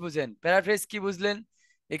প্যারাফ্রেজ বুঝেন, প্যারাফ্রেজ কি বুঝলেন,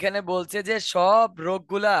 এখানে বলছে যে সব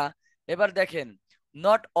রোগগুলা, এবার দেখেন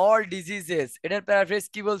নট অল ডিজিজেস, এটার প্যারাফ্রেজ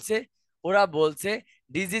কি বলছে, ওরা বলছে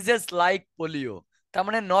ডিজিজেস লাইক পোলিও, তার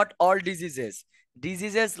মানে not all diseases,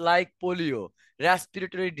 diseases like polio,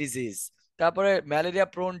 respiratory disease, তারপরে ম্যালেরিয়া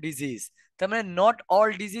প্রোন ডিজিজ। তার মানে নট অল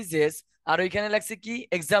ডিজিজেস। আর ওইখানে লাগছে কি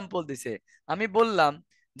এক্সাম্পল দিছে। আমি বললাম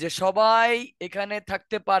যে সবাই এখানে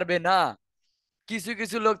থাকতে পারবে না, কিছু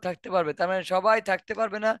কিছু লোক থাকতে পারবে, তার মানে সবাই থাকতে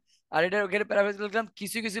পারবে না। আর এটার ওখানে প্যারাফ্রেজ লিখলাম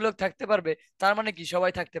কিছু কিছু লোক থাকতে পারবে, তার মানে কি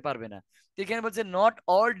সবাই থাকতে পারবে না। তো এখানে বলছে নট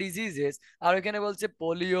অল ডিজিজেস, আর ওইখানে বলছে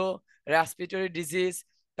পোলিও, রেসপিরেটরি ডিজিজ,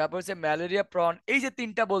 তারপর হচ্ছে ম্যালেরিয়া প্রন, এই যে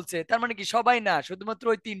তিনটা বলছে, তার মানে কি সবাই না, শুধুমাত্র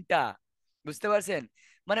ওই তিনটা। বুঝতে পারছেন?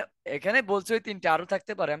 মানে এখানে বলছে ওই তিনটা, আরো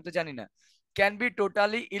থাকতে পারে আমি তো জানি না। ক্যান বি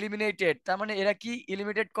টোটালি ইলিমিনেটেড, তার মানে এরা কি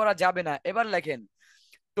ইলিমিনেট করা যাবে না। এবার লেখেন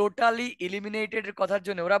টোটালি ইলিমিনেটেড এর কথার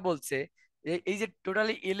জন্য ওরা বলছে এই যে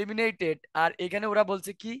টোটালি ইলিমিনেটেড, আর এখানে ওরা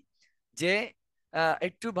বলছে কি যে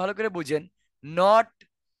একটু ভালো করে বুঝেন, নট,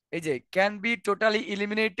 এই যে ক্যান বি টোটালি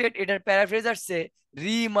ইলিমিনেটেড, এটার প্যারাফ্রেজ আসছে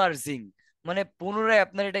রিইমার্জিং, মানে পুনরায়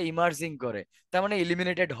আপনার এটা ইমার্জিং করে, তার মানে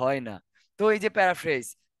ইলিমিনেটেড হয় না। তো এই যে প্যারাফ্রেজ,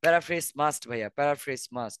 প্যারাফ্রেজ মাস্ট ভাইয়া, প্যারাফ্রেজ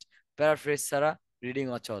মাস্ট, প্যারাফ্রেজ ছাড়া রিডিং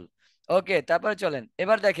অচল। ওকে, তারপরে চলেন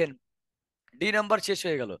এবার দেখেন, ডি নাম্বার শেষ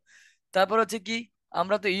হয়ে গেল। তারপর হচ্ছে কি,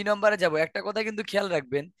 আমরা তো ই নম্বরে যাব। একটা কথা কিন্তু খেয়াল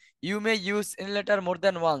রাখবেন, you may use in letter more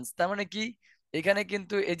than once, তার মানে কি এখানে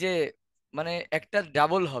কিন্তু এই যে মানে একটা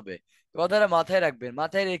ডাবল হবে, কথাটা মাথায় রাখবেন,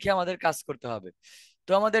 মাথায় রেখে আমাদের কাজ করতে হবে।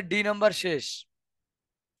 তো আমাদের ডি নাম্বার শেষ।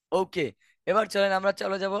 ওকে, এবার চলেন আমরা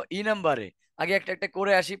চলে যাব ই নাম্বারে। আগে একটা একটা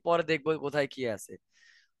করে আসি, পরে দেখবো কোথায় কি আছে।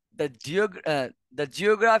 The Jio the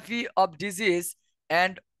geography of disease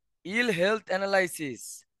and ill health analysis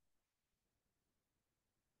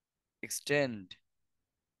extend.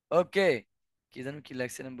 ওকে, কি যেন কি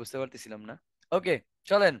লাগছে আমি বুঝতে পারতেছিলাম না। ওকে,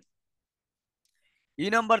 চলেন ই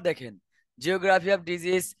নাম্বার দেখেন, geography of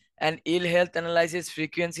disease and ill health analysis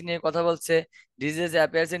frequency নিয়ে কথা বলছে। Disease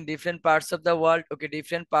appears in different parts of the world. Okay,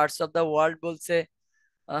 different parts of the world বলছে।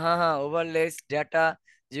 হ্যাঁ হ্যাঁ, overlays data,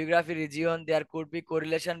 geography region, there could be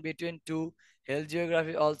correlation between two. Health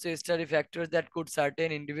geography also study factors that could certain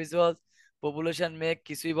individuals population make,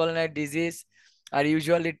 কিছুই বলে না, disease are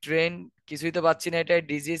usually trained, কিছুই তো পাচ্ছি না, এটা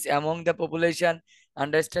disease among the population,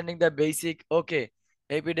 understanding the basic, okay,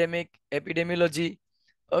 epidemic, epidemiology,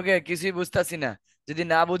 ওকে, কিছুই বুঝতাছি না। যদি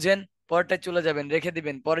না বুঝেন পরটা চলে যাবেন, রেখে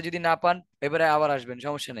দিবেন, পরে যদি না পান এবারে আবার আসবেন,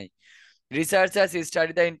 সমস্যা নেই। রিসার্চার্স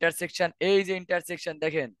স্টাডি দ্য ইন্টারসেকশন, এই যে ইন্টারসেকশন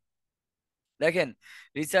দেখেন, দেখেন,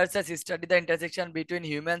 researchers study the intersection between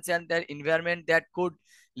humans and there environment that could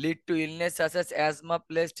lead to illness such as asthma,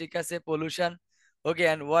 place, ঠিক আছে, pollution, okay,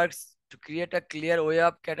 and works to create a clear way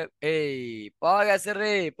of এই পাওয়া গেছে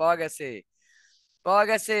রে, পাওয়া গেছে, পাওয়া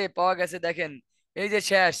গেছে, পাওয়া গেছে, দেখেন এই যে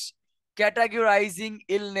শেষ, ক্যাটাগরাইজিং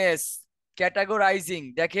ইলনেস, ক্যাটাগরাইজিং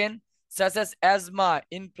দেখেন, such as asthma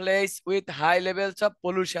in place with high levels of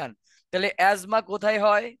pollution. তাহলে অ্যাজমা কোথায়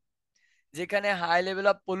হয়? যেখানে হাই লেভেল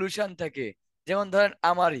অফ পলিউশন থাকে, যেমন ধরেন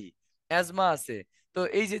আমারই অ্যাজমা আছে। তো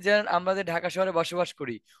এই যে যেমন আমরা যে ঢাকা শহরে বসবাস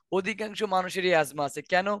করি, অধিকাংশ মানুষেরই অ্যাজমা আছে।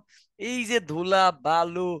 কেন? এই যে ধুলা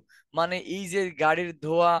বালু, মানে এই যে গাড়ির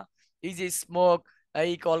ধোঁয়া, এই যে স্মোক,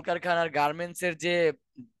 এই কলকারখানার গার্মেন্টস এর যে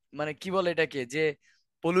মানে কি বলে এটাকে, যে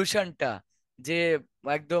পলিউশনটা, যে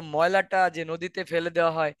একদম ময়লাটা যে নদীতে ফেলে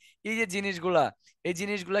দেওয়া হয়, এই যে জিনিসগুলা, এই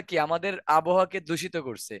জিনিসগুলা কি আমাদের আবহাওয়াকে দূষিত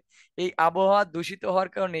করছে। এই আবহাওয়া দূষিত হওয়ার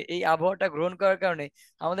কারণে, এই আবহাওয়াটা গ্রহণ করার কারণে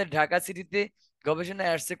আমাদের ঢাকা সিটিতে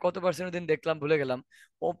গবেষণায় আসছে, কত পার্সেন্ট দিন দেখলাম ভুলে গেলাম,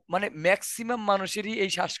 ও মানে ম্যাক্সিমাম মানুষেরই এই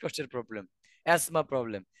শ্বাসকষ্টের প্রবলেম, অ্যাসমা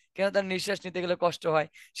প্রবলেম। কেন? তার নিঃশ্বাস নিতে গেলে কষ্ট হয়,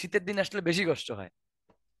 শীতের দিন আসলে বেশি কষ্ট হয়।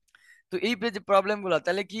 তো এই যে প্রবলেম গুলো,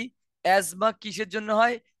 তাহলে কি অ্যাজমা কিসের জন্য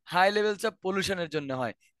হয়? হাই লেভেলস অফ পলিউশনের জন্য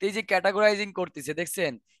হয়। তো এই যে ক্যাটাগরাইজিং করতেছে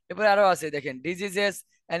দেখছেন। এরপরে আরো আছে দেখেন, diseases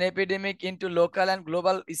and epidemic into local and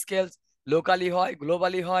global scales, locally হয়,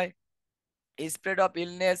 গ্লোবালি হয়, spread of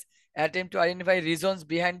illness, attempt to identify reasons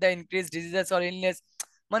behind the increase diseases or illness,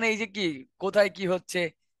 মানে এই যে কি কোথায় কি হচ্ছে,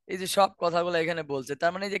 এই যে সব কথাগুলো এখানে বলছে,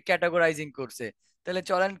 তার মানে এই যে ক্যাটাগরাইজিং করছে। তাহলে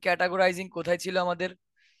চলেন ক্যাটাগরাইজিং কোথায় ছিল আমাদের?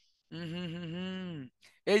 হুম হুম হুম হুম,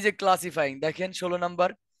 এই যে ক্লাসিফাইং দেখেন 16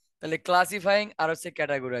 নাম্বার। তাহলে ক্লাসিফাইং আর হচ্ছে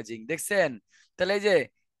ক্যাটাগরাইজিং, দেখছেন? তাহলে এই যে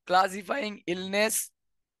ক্লাসিফাইং ইলনেস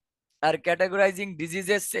আর ক্যাটাগরাইজিং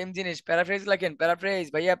ডিজিজেস সেম জিনিস। প্যারাফ্রেজ লেখেন, প্যারাফ্রেজ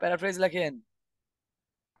ভাইয়া, প্যারাফ্রেজ লেখেন।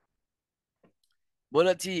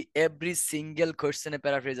 বলেছি এভরি সিঙ্গেল কোশ্চেনে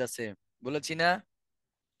প্যারাফ্রেজ আছে, বলেছি না?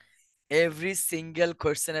 এভরি সিঙ্গেল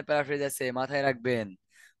কোশ্চেনে প্যারাফ্রেজ আছে, মাথায় রাখবেন,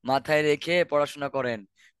 মাথায় রেখে পড়াশোনা করেন,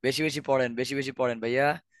 বেশি বেশি পড়েন, বেশি বেশি পড়েন ভাইয়া।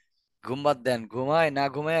 ঘুম বাদ দেন, ঘুমায় না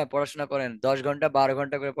ঘুমায় পড়াশোনা করেন, 10 ঘন্টা 12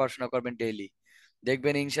 ঘন্টা করে পড়াশোনা করবেন ডেইলি,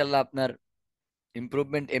 দেখবেন ইনশাল্লাহ আপনার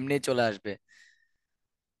ইমপ্রুভমেন্ট এমনি চলে আসবে।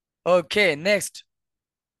 ওকে, নেক্সট।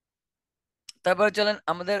 তারপরে চলেন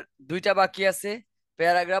আমাদের দুইটা বাকি আছে,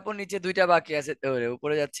 প্যারাগ্রাফও নিচে দুইটা বাকি আছে। ওরে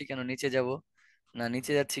উপরে যাচ্ছি কেন, নিচে যাব, না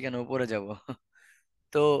নিচে যাচ্ছি কেন, উপরে যাব।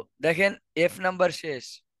 তো দেখেন এফ নাম্বার শেষ,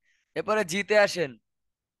 এরপরে জিতে আসেন,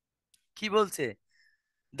 কি বলছে?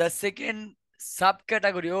 দ্য সেকেন্ড সাব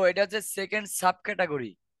ক্যাটাগরি, ও এটা হচ্ছে second sub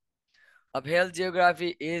category of health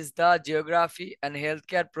geography is the geography and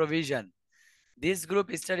healthcare provision. This group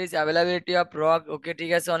studies availability of rock, ওকে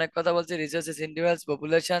ঠিক আছে, অনেক কথা বলছে, resources, individuals,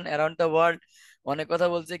 population around the world, অনেক কথা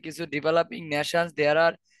বলছে, কিছু developing nations there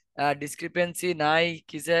are discrepancy নাই,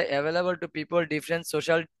 কিসে available to people different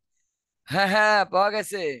social, হ্যাঁ হ্যাঁ পাওয়া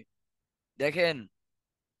গেছে, দেখেন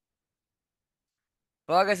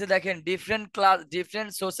পাওয়া গেছে, দেখেন different class,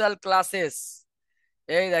 different social classes,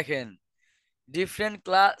 এই দেখেন ডিফারেন্ট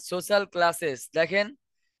ক্লাস সোশ্যাল ক্লাসেস, দেখেন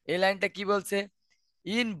এই লাইনটা কি বলছে?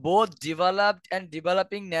 In both developed and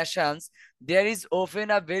developing nations, there is often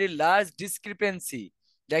a very large discrepancy.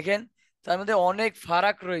 দেখেন তার মধ্যে অনেক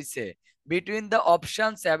ফারাক রয়েছে between the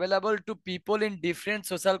options available to people in different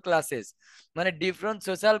social classes. মানে different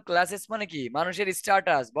social classes মানে কি, মানুষের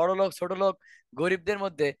স্ট্যাটাস, বড় লোক ছোট লোক গরিবদের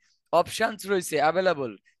মধ্যে অপশনস রয়েছে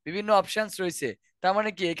অ্যাভেলেবল, বিভিন্ন অপশনস রয়েছে। তার মানে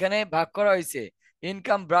কি এখানে ভাগ করা হয়েছে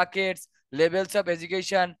income brackets, levels of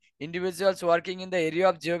education, individuals working in the area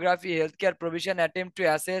of geography, healthcare provision attempt to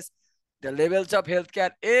assess the levels of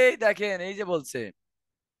healthcare, এই দেখেন এই যে বলছে,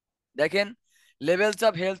 দেখেন levels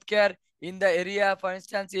of healthcare in the area, for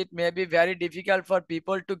instance it may be very difficult for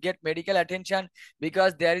people to get medical attention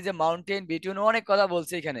because there is a mountain between, অনেক কথা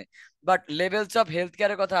বলছে এখানে, বাট লেভেলস অফ হেলথ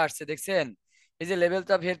কেয়ারের কথা আসছে, দেখছেন এই যে levels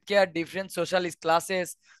of health care different social classes,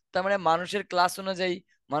 তার মানে মানুষের ক্লাস অনুযায়ী,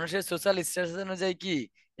 মানুষের সোশ্যাল স্ট্যাটাস অনুযায়ী কি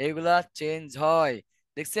এগুলা চেঞ্জ হয়,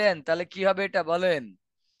 দেখছেন? তাহলে কি হবে এটা বলেন?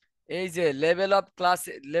 এই যে level of class,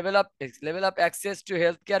 level of level of access to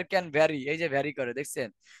health care can vary, এই যে ভ্যারি করে, দেখছেন?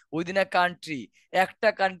 উইদিন আ কান্ট্রি, একটা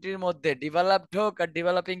কান্ট্রির মধ্যে ডেভেলপড হোক আর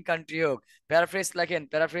ডেভেলপিং কান্ট্রি হোক, প্যারাফ্রেজ লেখেন,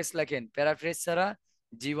 প্যারাফ্রেজ লেখেন, প্যারাফ্রেজ ছাড়া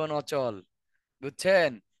জীবন অচল,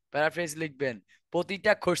 বুঝছেন? প্যারাফ্রেজ লিখবেন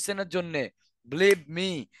প্রতিটা কোশ্চেনের জন্য, বিলিভ মি,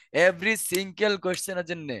 এভরি সিঙ্গেল কোশ্চেনের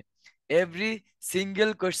জন্য, এভরি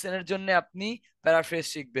সিঙ্গেল কোশ্চেনের জন্য আপনি প্যারাফ্রেজ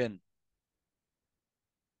শিখবেন।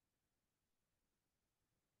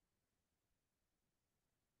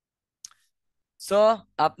 সো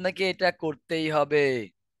আপনাকে এটা করতেই হবে,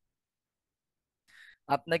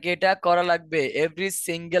 আপনাকে এটা করা লাগবে, এভরি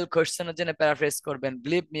সিঙ্গেল কোশ্চেনের জন্য প্যারাফ্রেজ করবেন,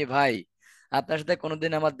 বিলিভ মি ভাই, আপনার সাথে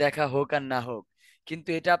কোনোদিন আমার দেখা হোক আর না হোক, কিন্তু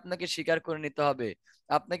এটা আপনাকে স্বীকার করে নিতে হবে।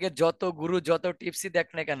 আপনাকে যত গুরু যত টিপসই দেখ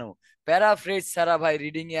না কেন, প্যারাফ্রেজ ছাড়া ভাই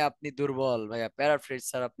রিডিং এ আপনি দুর্বল ভাইয়া, প্যারাফ্রেজ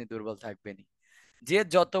ছাড়া আপনি দুর্বল থাকবেনই। যে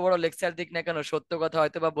যত বড় লেকচার দিক না কেন সত্য কথা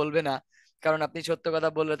হয়তো বা বলবে না, কারণ আপনি সত্য কথা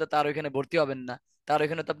বললে তো তার ওইখানে ভর্তি হবেন না, তার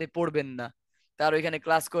ওইখানে তো আপনি পড়বেন না, তার ওইখানে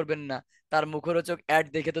ক্লাস করবেন না, তার মুখরোচক অ্যাড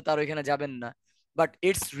দেখে তো তার ওইখানে যাবেন না। বাট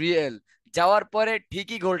ইটস রিয়েল, যাওয়ার পরে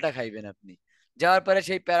ঠিকই গোলটা খাইবেন আপনি, যাওয়ার পরে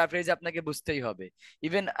সেই প্যারাফ্রেজ আপনাকে বুঝতেই হবে।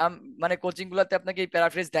 ইভেন মানে কোচিং গুলাতে আপনাকে এই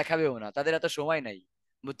প্যারাফ্রেজ দেখাবেও না, তাদের এত সময় নাই,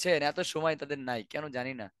 বুঝছেন? এত সময় তাদের নাই কেন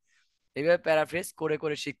জানি না। এইভাবে প্যারাফ্রেজ করে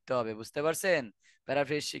করে শিখতে হবে, বুঝতে পারছেন?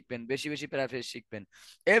 প্যারাফ্রেজ শিখবেন, বেশি বেশি প্যারাফ্রেজ শিখবেন,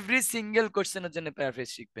 এভরি সিঙ্গেল কোশ্চেনের জন্য প্যারাফ্রেজ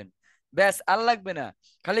শিখবেন, ব্যাস আর লাগবে না,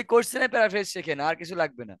 খালি কোশ্চেনে প্যারাফ্রেজ শেখেন, আর কিছু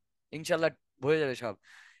লাগবে না, ইনশাল্লাহ হয়ে যাবে সব।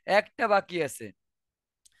 একটা বাকি আছে,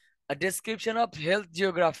 a description of health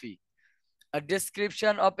geography, a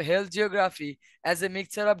description of health geography as a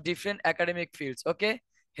mixture of different academic fields. Okay,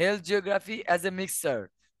 health geography as a mixture,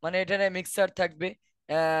 মানে এখানে মিক্সার থাকবে,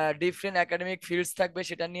 ডিফারেন্ট একাডেমিক ফিল্ডস থাকবে,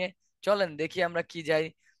 সেটা নিয়ে চলেন দেখি আমরা কি যাই,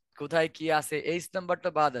 কোথায় কি আছে। এইচ নাম্বারটা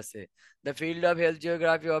বাদ আছে, the field of health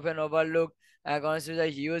geography often overlook consider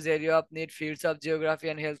huge area of need fields of geography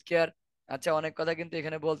and health care. আচ্ছা অনেক কথা কিন্তু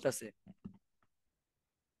এখানে বলতেছে,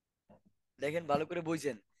 দেখেন ভালো করে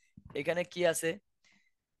বুঝছেন এখানে কি আছে।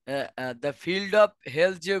 The field of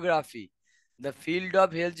health geography, the field of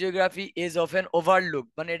health geography is often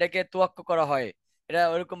overlooked, মানে এটাকে তোয়াক্কা করা হয়, এটা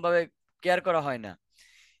ওরকম ভাবে কেয়ার করা হয় না।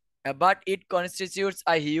 But it constitutes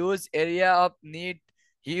a huge area of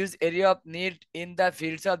need in the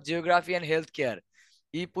fields of geography and healthcare.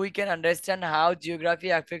 If we can understand how geography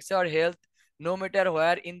affects our health, no matter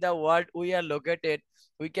where in the world we are located,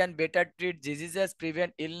 we can better treat diseases,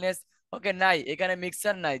 prevent illness. ওকে নাই, এখানে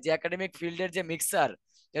mixer নাই, যে academic ফিল্ডের যে mixer,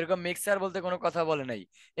 এরকম mixer বলতে কোনো কথা বলে নাই।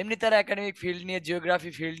 এমনি তারা একাডেমিক ফিল্ড নিয়ে,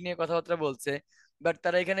 জিওগ্রাফি ফিল্ড নিয়ে কথাবার্তা বলছে, বাট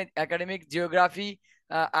তারা এখানে একাডেমিক জিওগ্রাফি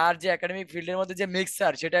আর যে একাডেমিক ফিল্ডের মধ্যে যে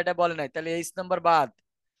মিক্সার সেটা এটা বলে নাই, তাহলে এইচ নাম্বার বাদ,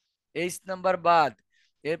 এইচ নাম্বার বাদ।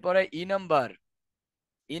 এরপরে ই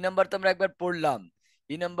নাম্বার তো আমরা একবার পড়লাম,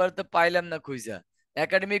 ই নাম্বার তো পাইলাম না খুঁজা,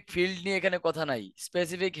 একাডেমিক ফিল্ড নিয়ে এখানে কথা নাই,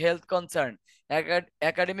 specific health concern,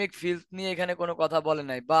 academic field নিয়ে এখানে কোনো কথা বলে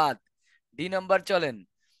নাই, বাদ। ডি নাম্বার চলেন,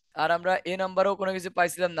 আর আমরা এ নাম্বারও কোনো কিছু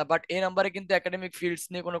পাইছিলাম না, বাট এ নাম্বারে কিন্তু একাডেমিক ফিল্ডস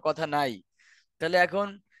নিয়ে কোনো কথা নাই। তাহলে এখন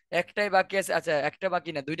একটাই বাকি আছে, আচ্ছা একটা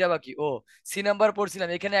বাকি না দুইটা বাকি, ও সি নাম্বার পড়ছিলাম,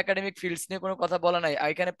 এখানে একাডেমিক ফিল্ডস নিয়ে কোনো কথা বলা নাই, আর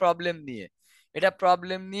এখানে প্রবলেম নিয়ে, এটা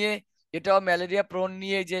প্রবলেম নিয়ে, এটাও ম্যালেরিয়া প্রোন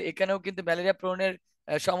নিয়ে, যে এখানেও কিন্তু ম্যালেরিয়া প্রোনের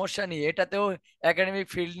সমস্যা নিয়ে, এটাতেও একাডেমিক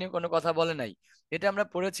ফিল্ড নিয়ে কোনো কথা বলে নাই। এটা আমরা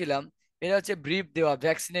পড়েছিলাম। এটা হচ্ছে ব্রিফ দেওয়া,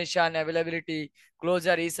 ভ্যাকসিনেশন, অ্যাভেলেবিলিটি,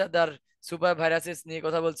 ক্লোজার, ইস আদার সুপার ভাইরাসেস নিয়ে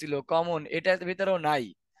কথা বলছিল, কমন, এটার ভিতরেও নাই।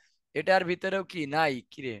 এটার ভিতরেও কি নাই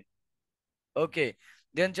কিরে? ওকে,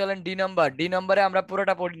 দেন চলেন ডি নাম্বার। ডি নাম্বারে আমরা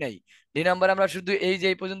পুরোটা পড়ি নাই। ডি নাম্বারে আমরা শুধু এই যে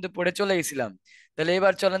এই পর্যন্ত পড়ে চলে গেছিলাম। তাহলে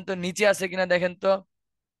এবার চলেন তো নিচে আছে কিনা দেখেন তো,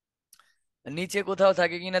 নিচে কোথাও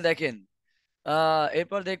থাকে কিনা দেখেন।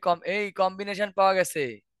 এরপর দেখ এই কম্বিনেশন পাওয়া গেছে।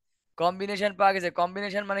 কম্বিনেশন পাওয়া গেছে,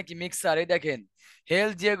 কম্বিনেশন মানে কি? মিক্সার। এই দেখেন,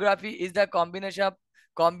 health geography is the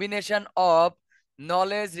combination of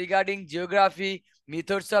knowledge regarding geography,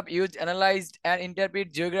 methods of use, analyzed and interpret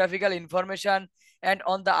geographical information, and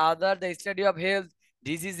on the other the study of health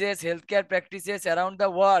diseases, healthcare practices around the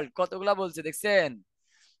world। কতগুলা বলছে দেখছেন?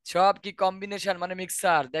 সব কি combination মানে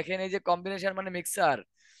mixer. দেখেন এই যে combination মানে mixer.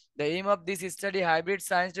 The aim of this study hybrid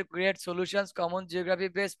science to create solutions common geography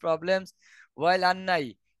based problems while unknown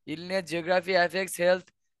illness geography affects health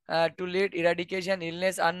to lead eradication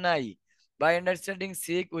illness unknown by understanding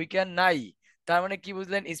sick we can নাই। তার মানে কি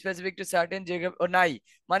বুঝলেন? Specific to certain geography ও নাই,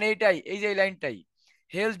 মানে এটাই, এই যে এই লাইনটাই।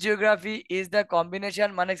 Health geography is the combination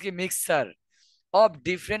মানে কি? Mixer of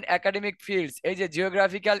different academic fields. এই যে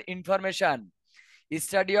geographical information,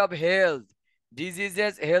 study of health,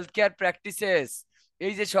 diseases, health care practices,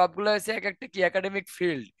 এই যে সবগুলো হচ্ছে এক একটা কি একাডেমিক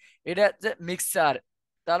ফিল্ড। এটা হচ্ছে মিক্সার।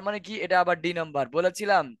 তার মানে কি? এটা আবার ডি নাম্বার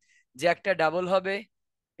বলেছিলাম যে একটা ডাবল হবে।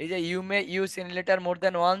 এই যে you may use in letter more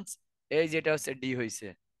than once, এই যেটা হচ্ছে ডি হয়েছে।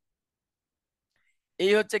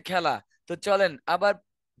 এই হচ্ছে খেলা। তো চলেন আবার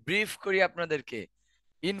ব্রিফ করি আপনাদেরকে।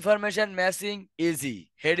 Information matching easy,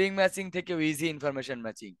 heading matching থেকেও ইজি ইনফরমেশন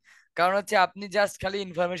ম্যাচিং। কারণ হচ্ছে আপনি জাস্ট খালি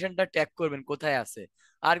ইনফরমেশনটা ট্যাগ করবেন কোথায় আছে,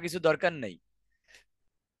 আর কিছু দরকার নেই।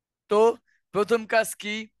 তো প্রথম কাজ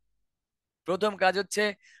কি? প্রথম কাজ হচ্ছে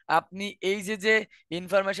আপনি এই যে যে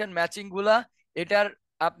ইনফরমেশন ম্যাচিং গুলা, এটার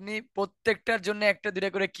আপনি প্রত্যেকটার জন্য একটা দুটা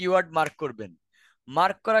করে কিওয়ার্ড মার্ক করবেন।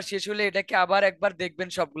 মার্ক করা শেষ হলে এটাকে আবার একবার দেখবেন,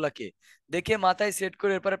 সবগুলাকে দেখে মাথায় সেট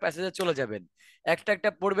করে এরপরে প্যাসেজে চলে যাবেন। একটা একটা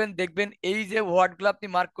পড়বেন, দেখবেন এই যে ওয়ার্ডগুলো আপনি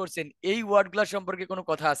মার্ক করছেন এই ওয়ার্ডগুলো সম্পর্কে কোনো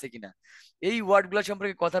কথা আছে কিনা। এই ওয়ার্ডগুলো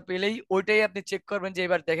সম্পর্কে কথা পেলেই ওইটাই আপনি চেক করবেন যে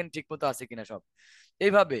এবার দেখেন ঠিক মতো আছে কিনা সব।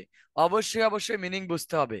 এইভাবে অবশ্যই অবশ্যই মিনিং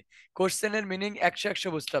বুঝতে হবে। কোশ্চেনের মিনিং একশো একশো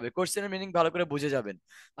বুঝতে হবে। কোশ্চেনের মিনিং ভালো করে বুঝে যাবেন।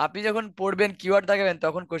 আপনি যখন পড়বেন কিওয়ার্ড দেখাবেন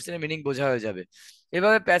তখন কোশ্চেনের মিনিং বোঝা হয়ে যাবে।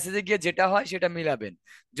 এভাবে প্যাসেজে গিয়ে যেটা হয় সেটা মিলাবেন।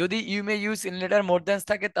 যদি you may use in letter more than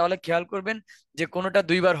থাকে তাহলে খেয়াল করবেন যে কোনোটা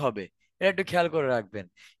দুইবার হবে, এটা একটু খেয়াল করে রাখবেন।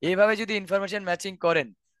 এইভাবে যদি ইনফরমেশন ম্যাচিং করেন,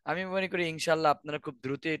 আমি মনে করি ইনশাল্লাহ আপনারা খুব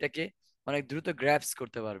দ্রুত এটাকে অনেক দ্রুত গ্র্যাপস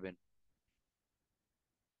করতে পারবেন।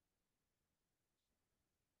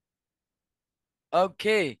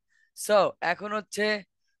 ওকে, সো এখন হচ্ছে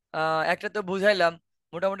একটা তো বুঝাইলাম,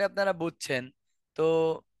 মোটামুটি আপনারা বুঝছেন। তো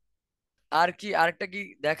আর কি আরেকটা কি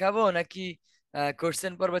দেখাবো নাকি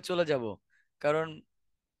কোশ্চেন পর্বে চলে যাব? কারণ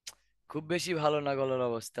খুব বেশি ভালো না গলার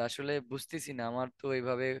অবস্থা, আসলে বুঝতেছি না। আমার তো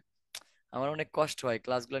এইভাবে আমার অনেক কষ্ট হয়,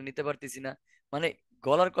 ক্লাসগুলো নিতে পারতেছি না। মানে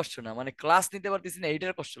গলার কষ্ট না, মানে ক্লাস নিতে পারতেছি না,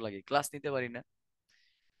 এইটার কষ্ট লাগে, ক্লাস নিতে পারি না।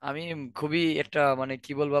 আমি খুবই একটা মানে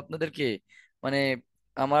কি বলবো আপনাদেরকে, মানে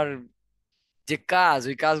আমার যে কাজ,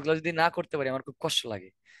 ওই কাজগুলো যদি না করতে পারি আমার খুব কষ্ট লাগে।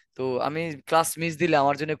 তো আমি ক্লাস মিস দিলে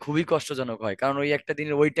আমার জন্য খুবই কষ্টজনক হয়, কারণ ওই একটা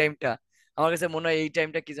দিনের ওই টাইমটা আমার কাছে মনে হয় এই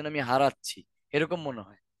টাইমটা কি যেন আমি হারাচ্ছি, এরকম মনে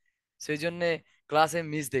হয়। সেই জন্য ক্লাসে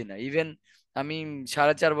মিস দেই না। ইভেন আমি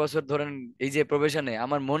 4.5 বছর ধরেন এই যে প্রফেশনে,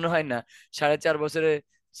 আমার মনে হয় না 4.5 বছরে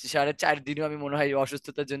 4.5 দিনও আমি মনে হয়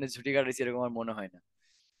অসুস্থতার জন্য ছুটি কাটাইছি, এরকম আমার মনে হয় না।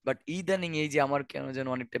 বাট ইদানিং এই যে আমার কেন যেন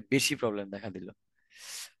অনেকটা বেশি প্রবলেম দেখা দিল।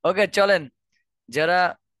 ওকে চলেন, যারা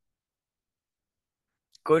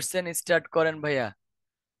কোশ্চেন স্টার্ট করেন ভাইয়া।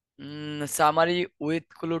 সামারি উইথ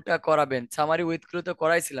ক্লুটা করাবেন। সামারি উইথ ক্লু তো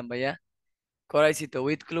করাইছিলাম ভাইয়া, করাইছি তো,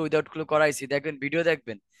 উইথ ক্লু উইদাউট ক্লু করাইছি, দেখবেন ভিডিও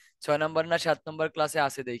দেখবেন। 6 নম্বর না 7 নম্বর ক্লাসে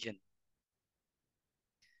আছে দেখেন।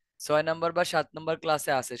 6 নম্বর বা 7 নম্বর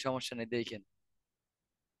ক্লাসে আছে, সমস্যা নেই দেখেন।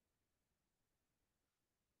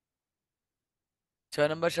 6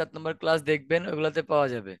 নম্বর 7 নম্বর ক্লাস দেখবেন, ওগুলাতে পাওয়া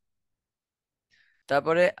যাবে।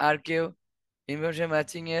 তারপরে আর কেউ ইনফরমেশন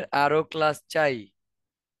ম্যাচিং এর আরো ক্লাস চাই?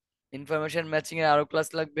 ইনফরমেশন ম্যাচিং এর আরো ক্লাস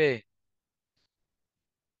লাগবে?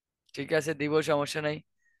 ঠিক আছে দিব, সমস্যা নাই।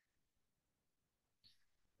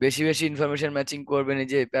 বেশি বেশি ইনফরমেশন ম্যাচিং করবেন, এই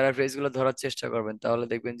যে প্যারাফ্রেজ গুলো ধরার চেষ্টা করবেন, তাহলে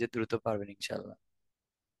দেখবেন যে দ্রুত পারবেন ইনশাল্লাহ।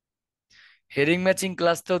 হেডিং ম্যাচিং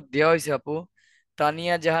ক্লাস তো দেওয়া হয়েছে আপু।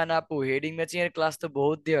 তানিয়া জাহান আপু, হেডিং ম্যাচিং এর ক্লাস তো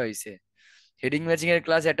বহুত দেওয়া হয়েছে। হেডিং ম্যাচিং এর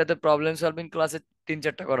ক্লাস একটা তো প্রবলেম সলভিং ক্লাসে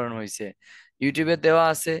 3-4টা করানো হয়েছে, ইউটিউবে দেওয়া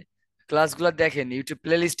আছে। ক্লাসগুলো দেখেন, ইউটিউব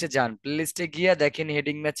প্লে লিস্টে যান, প্লে লিস্টে গিয়া দেখেন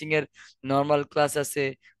হেডিং ম্যাচিং এর নর্মাল ক্লাস আছে,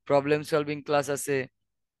 প্রবলেম সলভিং ক্লাস আছে।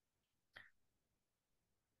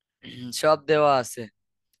 সব দেওয়া আছে,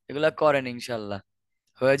 এগুলা করেন ইনশাল্লাহ,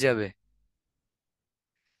 হয়ে যাবে।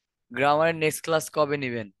 গ্রামারের নেক্সট ক্লাস কবে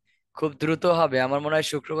নিবেন? খুব দ্রুত হবে, আমার মনে হয়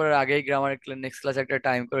শুক্রবারের আগেই গ্রামারের নেক্সট ক্লাস একটা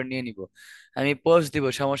টাইম করে নিয়ে নিব। আমি পোস্ট দিব,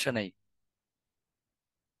 সমস্যা নাই।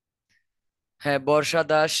 হ্যাঁ, বর্ষা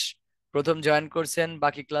দাস প্রথম জয়েন করছেন,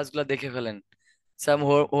 বাকি ক্লাসগুলো দেখে ফেলেন। সাম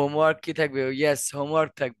হোমওয়ার্ক কি থাকবে? ইয়েস,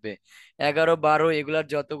 হোমওয়ার্ক থাকবে। 11 12 এগুলার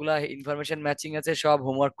যতগুলা ইনফরমেশন ম্যাচিং আছে সব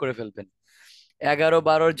হোমওয়ার্ক করে ফেলবেন। 11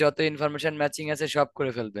 12 যত ইনফরমেশন ম্যাচিং আছে সব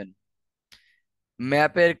করে ফেলবেন।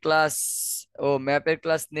 ম্যাপের ক্লাস, ও ম্যাপের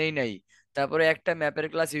ক্লাস নেই নাই। তারপরে একটা ম্যাপের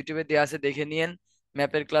ক্লাস ইউটিউবে দেওয়া আছে, দেখে নিয়েন।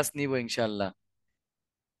 ম্যাপের ক্লাস নিব ইনশাল্লাহ।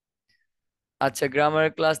 আচ্ছা,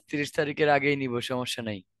 গ্রামারের ক্লাস 30 তারিখের আগেই নিব, সমস্যা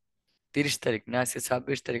নাই। 30 তারিখ না, আজকে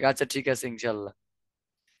 26 তারিখ, আচ্ছা ঠিক আছে ইনশাল্লাহ।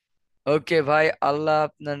 ওকে ভাই, আল্লাহ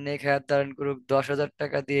আপনার নেক হায়াত ধারণ করুক, 10,000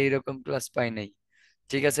 টাকা দিয়ে এইরকম ক্লাস পাই নাই।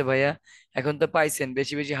 ঠিক আছে ভাইয়া, এখন তো পাইছেন,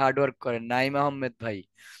 বেশি বেশি হার্ড ওয়ার্ক করেন নাইম আহমেদ ভাই।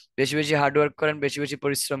 বেশি বেশি হার্ড ওয়ার্ক করেন, বেশি বেশি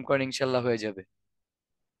পরিশ্রম করেন, ইনশাল্লাহ হয়ে যাবে।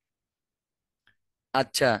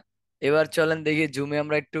 আচ্ছা, এবার চলেন দেখি জুমে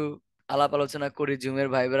আমরা একটু আলাপ আলোচনা করি, জুমের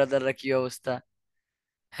ভাই ব্রাদাররা কি অবস্থা।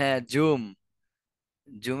 হ্যাঁ,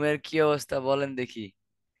 জুমের কি অবস্থা বলেন দেখি।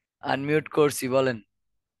 আনমিউট করছি, বলেন।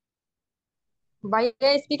 ভাইয়া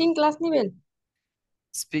স্পিকিং ক্লাস নিবেন?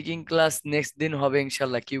 স্পিকিং ক্লাস নেক্সট দিন হবে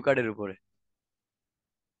ইনশাল্লাহ, কিউ কার্ডের উপরে।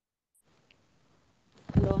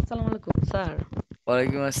 হ্যালো, আসসালামু আলাইকুম স্যার।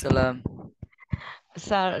 ওয়ালাইকুম আসসালাম।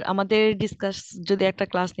 স্যার, আমাদের ডিসকাস যদি একটা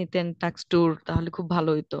ক্লাস নিতেন টাক্স ট্যুর, তাহলে খুব ভালো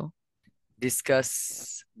হইতো। Discuss,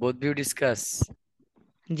 both view discuss.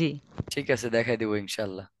 জি। ঠিক আছে, দেখাই দিব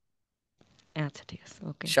ইনশাল্লাহ। আচ্ছা ঠিক আছে,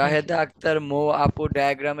 ওকে, থ্যাংক ইউ। শাহেদা আক্তার মো আপু,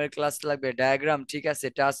 ডায়াগ্রামের ক্লাস লাগবে? ডায়াগ্রাম, ঠিক আছে,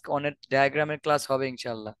 টাস্ক অনের ডায়াগ্রামের ক্লাস হবে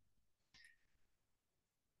ইনশাল্লাহ।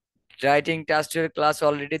 রাইটিং টাস্কের ক্লাস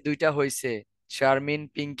অলরেডি 2টা হয়েছে। শারমিন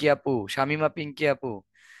পিঙ্কি আপু, শামিমা পিঙ্কি আপু,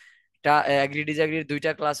 অ্যাগ্রি ডিসঅ্যাগ্রির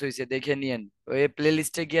 2টা ক্লাস হয়েছে, দেখে নিয়েন। ওই প্লে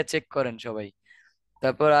লিস্টে গিয়ে চেক করেন সবাই।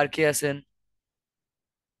 তারপর আর কি আছেন?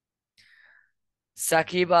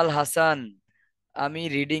 সাকিব আল হাসান, আমি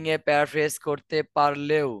রিডিং এ প্যারাফ্রেজ করতে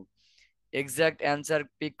পারলেও এক্সাক্ট অ্যান্সার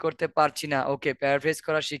পিক করতে পারছি না। ওকে, প্যারাফ্রেজ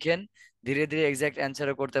করা শিখেন, ধীরে ধীরে এক্সাক্ট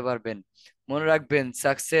অ্যান্সারও করতে পারবেন। মনে রাখবেন,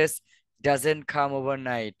 সাকসেস ডাজেন্ট কাম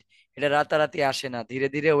ওভারনাইট। এটা রাতারাতি আসে না, ধীরে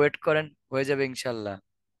ধীরে ওয়েট করেন, হয়ে যাবে ইনশাল্লাহ।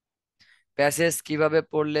 প্যাসেজ কিভাবে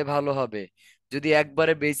পড়লে ভালো হবে? যদি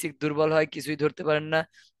একবারে বেসিক দুর্বল হয়, কিছুই ধরতে পারেন না,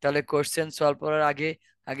 তাহলে কোশ্চেন সলভ করার আগে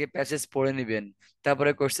আগে প্যাসেজ পড়ে নিবেন,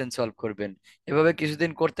 তারপরে কোশ্চেন সলভ করবেন। এভাবে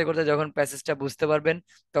কিছুদিন করতে করতে যখন প্যাসেজটা বুঝতে পারবেন,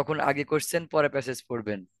 তখন আগে কোশ্চেন পরে প্যাসেজ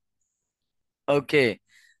পড়বেন। ওকে,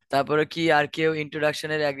 তারপরে কি আর কেউ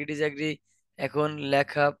ইন্ট্রোডাকশনের অ্যাগ্রি ডিসঅ্যাগ্রি এখন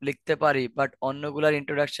লেখা লিখতে পারি, বাট অন্যগুলার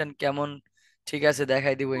ইন্ট্রোডাকশন কেমন? ঠিক আছে,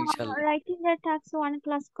 দেখাই দিব ইনশাল্লাহ। রাইটিং এর টাস্ক ওয়ান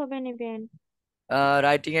ক্লাস কবে নেবেন?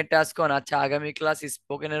 রাইটিং এর টাস্ক অন, আচ্ছা আগামী ক্লাস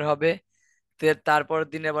স্পোকেনের হবে। তারপর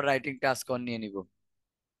দিন আবার রাইটিং টাস্ক অন নিয়ে নিব।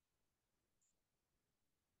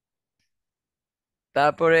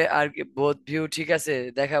 তারপরে আর কি, বোথ ভিউ ঠিক আছে,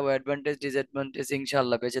 দেখাবো অ্যাডভান্টেজ ডিসঅ্যাডভান্টেজ,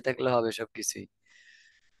 ইনশাল্লাহ বেঁচে থাকলে হবে সবকিছুই।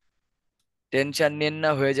 টেনশন নিন না,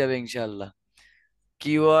 হয়ে যাবে ইনশাল্লাহ।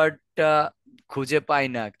 কিওয়ার্ডটা খুঁজে পাই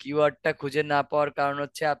না, কিওয়ার্ডটা খুঁজে না পাওয়ার কারণ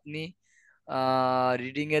হচ্ছে আপনি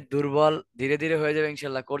রিডিং এর দুর্বল। ধীরে ধীরে হয়ে যাবে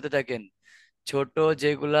ইনশাল্লাহ, করতে থাকেন। ছোট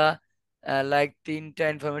যেগুলা, লাইক 3টা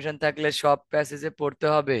ইনফরমেশন থাকলে সব প্যাসেজে পড়তে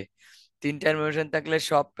হবে। 3টা ইনফরমেশন থাকলে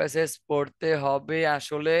সব প্যাসেজ পড়তে হবে,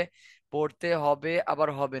 আসলে পড়তে হবে আবার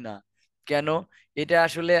হবে না। কেন? এটা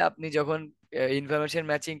আসলে আপনি যখন ইনফরমেশন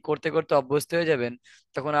ম্যাচিং করতে করতে অভ্যস্ত হয়ে যাবেন,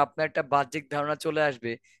 তখন আপনার একটা বাহ্যিক ধারণা চলে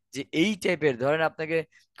আসবে যে এই টাইপের, ধরেন আপনাকে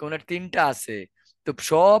কোন 3টা আছে, তো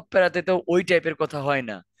সব প্যারাতে তো ওই টাইপের কথা হয়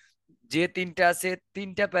না। যে 3টা আছে,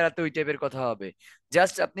 3টা প্যারাতে ওই টাইপের কথা হবে।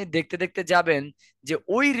 জাস্ট আপনি দেখতে দেখতে যাবেন যে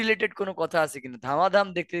ওই রিলেটেড কোনো কথা আছে কিনা, ধামাধাম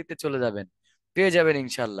দেখতে দেখতে চলে যাবেন, পেয়ে যাবেন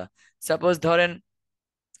ইনশাল্লাহ। সাপোজ ধরেন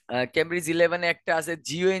কেমব্রিজ 11-এ একটা আছে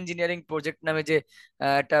জিও ইঞ্জিনিয়ারিং প্রজেক্ট নামে, যে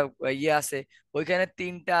একটা ইয়ে আছে, ওইখানে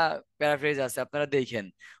 3টা প্যারাফ্রেজ আছে, আপনারা দেখেন।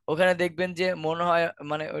 ওখানে দেখবেন যে মনে হয়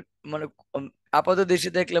মানে মানে উম, আপাত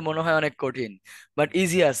দৃষ্টিতে দেখলে মনে হয় অনেক কঠিন, বাট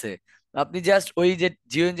ইজি আছে। আপনি জাস্ট ওই যে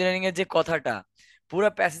জিও ইঞ্জিনিয়ারিং এর যে কথাটা, পুরো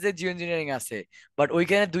প্যাসেজে জিও ইঞ্জিনিয়ারিং আছে, বাট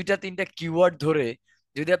ওইখানে 2টা 3টা কিওয়ার্ড ধরে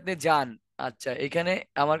যদি আপনি যান। আচ্ছা, এখানে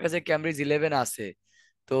আমার কাছে কেমব্রিজ 11 আছে,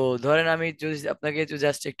 তো ধরেন আমি যদি আপনাকে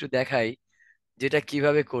জাস্ট একটু দেখাই যেটা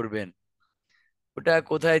কিভাবে করবেন। ওটা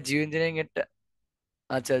কোথায়, জিও ইঞ্জিনিয়ারিং এরটা?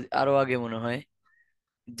 আচ্ছা, আরো আগে মনে হয়।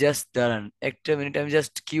 জাস্ট দাঁড়ান একটা মিনিট, আমি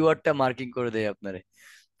জাস্ট কিওয়ার্ডটা মার্কিং করে দেই আপনারে।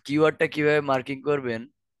 কিওয়ার্ডটা কিভাবে মার্কিং করবেন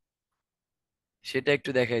সেটা একটু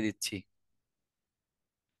দেখাই দিচ্ছি।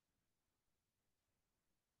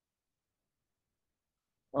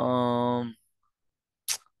 আম,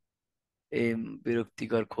 এই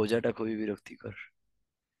বিরক্তিকর, খোঁজাটা খুবই বিরক্তিকর।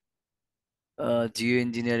 জিও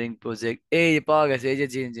ইঞ্জিনিয়ারিং প্রজেক্ট, এই পাওয়া গেছে, এই যে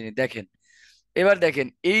জিও ইঞ্জিনিয়ারিং দেখেন। এবার দেখেন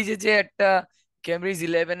এই যে যে একটা ক্যামব্রিজ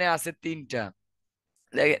 11-এ আছে তিনটা,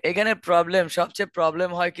 দেখেন এখানে প্রবলেম, সবচেয়ে প্রবলেম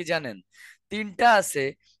হয় কি জানেন, তিনটা আছে,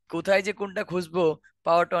 কোথায় যে কোনটা খুঁজবো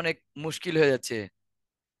পাওয়াটা অনেক মুশকিল হয়ে যাচ্ছে।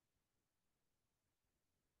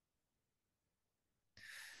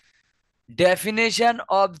 ডেফিনেশন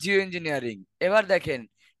অফ জিও ইঞ্জিনিয়ারিং, এবার দেখেন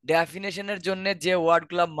ডেফিনেশনের জন্য যে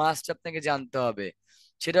ওয়ার্ডগুলো মাস্ট আপনাকে জানতে হবে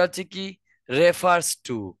সেটা হচ্ছে কি, refers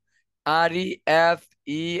to,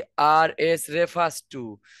 REFERS, refers to.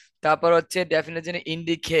 তারপর হচ্ছে ডেফিনেশন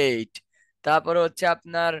ইন্ডিকেট, তারপর হচ্ছে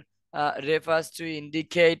আপনার রেফার্স টু,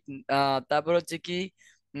 ইন্ডিকেট, তারপর হচ্ছে কি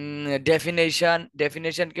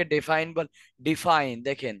ডেফিনেশনকে ডিফাইন ডিফাইন,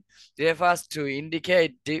 দেখেন রেফার্স টু,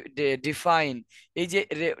 ইন্ডিকেট, ডিফাইন, এই যে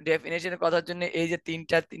ডেফিনেশনের কথার জন্য এই যে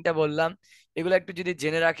তিনটা তিনটা বললাম, এগুলো একটু যদি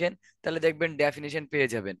জেনে রাখেন তাহলে দেখবেন ডেফিনেশন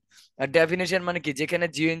পেয়ে যাবেন। আর ডেফিনেশন মানে কি, যেখানে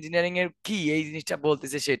জিও ইঞ্জিনিয়ারিং এর কি এই জিনিসটা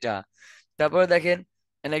বলতেছে সেটা। তারপরে দেখেন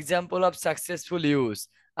an example of successful use,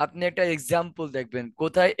 আপনি একটা এক্সাম্পল দেখবেন,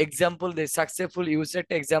 কোথায় এক্সাম্পল সাকসেসফুল ইউজের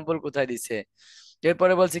একটা এক্সাম্পল কোথায় দিছে।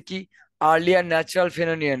 এরপরে বলছে কি, আর্লিয়ার ন্যাচারাল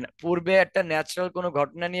ফেনোনিয়ান, পূর্বে একটা ন্যাচারাল কোনো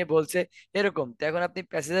ঘটনা নিয়ে বলছে এরকম। তো এখন আপনি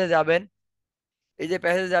প্যাসেজে যাবেন, এই যে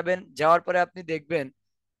প্যাসেজে যাবেন, যাওয়ার পরে আপনি দেখবেন,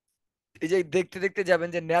 এই যে দেখতে দেখতে যাবেন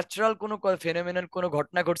যে ন্যাচারাল কোনো ফেনোমেনন কোনো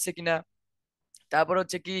ঘটনা ঘটছে কিনা, তারপর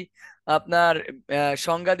হচ্ছে কি আপনার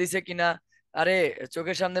সংজ্ঞা দিছে কিনা। আরে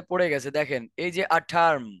চোখের সামনে পড়ে গেছে, দেখেন এই যে আ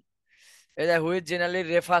টার্ম, এই যে হুইচ জেনারেলি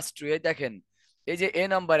রেফার্স টু, এই দেখেন এই যে এ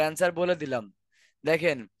নাম্বার অ্যান্সার বলে দিলাম।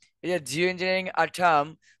 দেখেন এই যে Jio engineering a term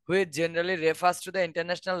which generally refers to the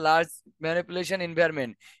international large manipulation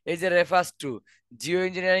environment, এই যে refers to, Jio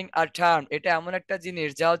engineering a term, এটা এমন একটা জিনিস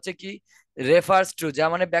যা হচ্ছে কি রেফার্স টু, যা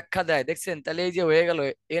মানে ব্যাখ্যা দেয়, দেখছেন তাহলে এই যে হয়ে গেল,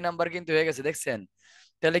 এ নাম্বার কিন্তু হয়ে গেছে, দেখছেন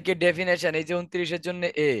তাহলে কি ডেফিনেশন, এই যে 29-এর জন্য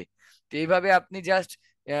এ। তো এইভাবে আপনি জাস্ট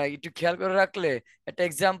একটু খেয়াল করে রাখলে একটা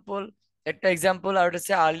এক্সাম্পল, একটা এক্সাম্পল, আর ওটা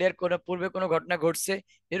হচ্ছে আর্লিয়ার কোনো পূর্বে কোনো ঘটনা ঘটছে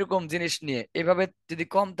এরকম জিনিস নিয়ে, এভাবে যদি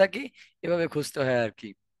কম থাকি এভাবে খুঁজতে হয় আর কি।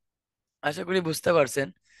 আশা করি বুঝতে পারছেন।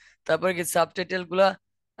 তারপরে কি সাবটাইটেল গুলা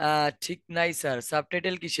ঠিক নাই স্যার,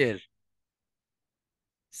 সাবটাইটেল কিসের,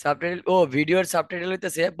 সাবটাইটেল ও ভিডিওর সাবটাইটেল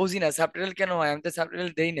হইতেছে, বুঝি না সাবটাইটেল কেন হয়, আমি তো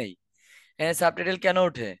সাবটাইটেল দেই নাই। হ্যাঁ সাবটাইটেল কেন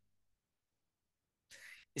ওঠে,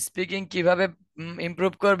 স্পিকিং কিভাবে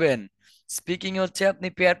ইমপ্রুভ করবেন, স্পিকিং হচ্ছে আপনি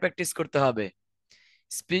পেয়ার প্র্যাকটিস করতে হবে,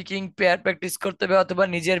 স্পিকিং পেয়ার প্র্যাকটিস করতে হবে, অথবা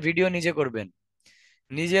নিজের ভিডিও নিজে করবেন,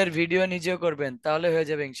 নিজের ভিডিও নিজে করবেন, তাহলে হয়ে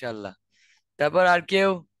যাবে ইনশাল্লাহ। তারপর আর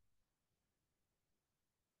কেউ?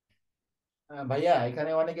 ভাইয়া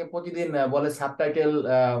এখানে অনেকে প্রতিদিন বলে সাবটাইটেল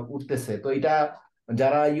উঠতেছে, তো এটা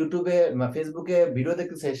যারা ইউটিউবে ফেসবুকে ভিডিও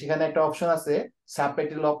দেখতেছে সেখানে একটা অপশন আছে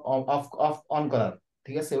subtitle of of of on করার,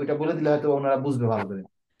 ঠিক আছে, ওইটা বলে দিলে হয়তো ওনারা বুঝবে ভালো করে।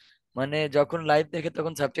 মানে যখন লাইভ দেখে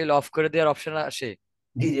তখন সাবটাইটেল অফ করে দেওয়ার অপশন আসে?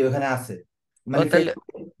 জি জি, ওখানে আছে, ও মানে তাহলে, ফেসবুক।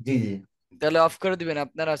 জি জি। তাহলে অফ করে দিবেন,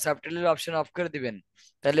 আপনারা সাবটাইটেল অপশন অফ করে দিবেন,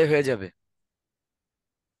 তাহলে হয়ে যাবে।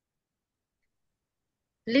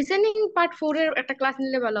 লিসেনিং পার্ট 4 এর একটা ক্লাস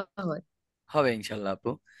নিলে ভালো হয়। হবে ইনশাল্লাহ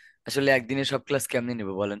আপু। আসলে একদিনে সব ক্লাস কেমনে নিব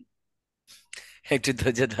বলেন, একটু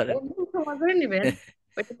ধৈর্য ধরেন। একদম সময় করে নেবেন,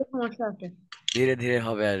 ওইটা তো সমস্যা আছে। ধীরে ধীরে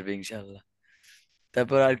হবে, আসবে ইনশাল্লাহ।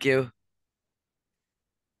 তারপর আর কেউ?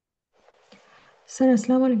 স্যার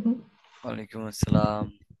আসসালামু আলাইকুম। ওয়ালাইকুম আসসালাম।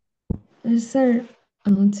 স্যার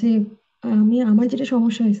হচ্ছে আমার যেটা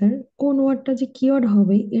সমস্যা হয় স্যার, কোন ওয়ার্ডটা যে কিওয়ার্ড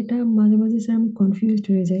হবে এটা মাঝে মাঝে স্যার আমি কনফিউজড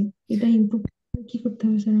হয়ে যাই। এটা ইমপ্রুভ কি করতে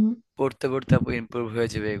হবে স্যার আমার? পড়তে পড়তে আপু ইমপ্রুভ হয়ে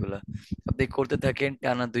যাবে এগুলা, আপনি করতে থাকেন,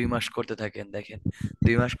 টানা 2 মাস করতে থাকেন, দেখেন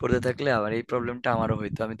 2 মাস করতে থাকলে আবার এই প্রবলেমটা আমারও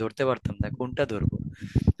হইতো, আমি ধরতে পারতাম না কোনটা ধরবো,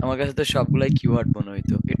 আমার কাছে তো সবগুলাই কিওয়ার্ড মনে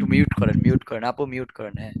হইতো। একটু মিউট করেন, মিউট করেন আপু, মিউট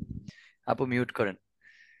করেন, হ্যাঁ আপু মিউট করেন।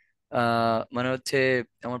 মানে হচ্ছে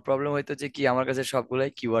আমার প্রবলেম হইতো যে কি, আমার কাছে সবগুলাই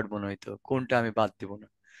কিওয়ার্ড মনে হইতো, কোনটা আমি বাদ দিব না।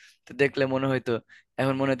 তো দেখলে মনে হইতো,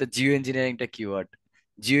 এখন মনে হইতো জিও ইঞ্জিনিয়ারিংটা কিওয়ার্ড,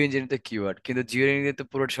 জিও ইঞ্জিনিয়ারিং তো কিওয়ার্ড, কিন্তু জিও ইঞ্জিনিয়ারিং তো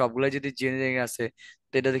পুরো সবগুলাই যদি জিও ইঞ্জিনিয়ারিং আছে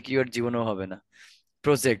তো এটাতে কিওয়ার্ড জীবনেও হবে না।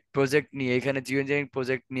 প্রজেক্ট, প্রজেক্ট নিয়ে এখানে জিও ইঞ্জিনিয়ারিং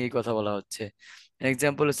প্রজেক্ট নিয়ে কথা বলা হচ্ছে।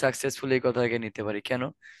 এক্সাম্পল সাকসেসফুল এই কথাকে নিতে পারি কেন,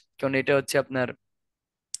 কারণ এটা হচ্ছে আপনার,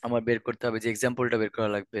 আমার বের করতে হবে যে এক্সাম্পলটা বের করা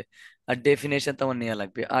লাগবে, আর ডেফিনেশন তো আমার নেওয়া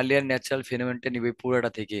লাগবে, আর্লিয়ার ন্যাচারাল ফিনোমেনটা নিবে পুরোটা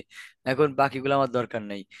থেকে। এখন বাকিগুলো আমার দরকার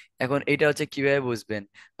নাই। এখন এটা হচ্ছে কিভাবে বুঝবেন,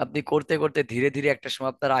 আপনি করতে করতে ধীরে ধীরে একটা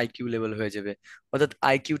সময় আপনার আইকিউ লেভেল হয়ে যাবে। অর্থাৎ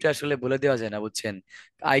আইকিউটা আসলে বলে দেওয়া যায় না বুঝছেন,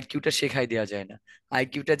 আইকিউটা শেখাই দেওয়া যায় না।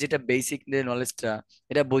 আইকিউটা যেটা বেসিক নলেজটা,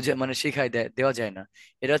 এটা বোঝে মানে শেখাই দেওয়া যায় না।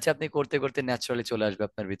 এটা হচ্ছে আপনি করতে করতে ন্যাচারালি চলে আসবে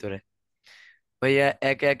আপনার ভিতরে। ভাইয়া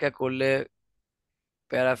একা একা করলে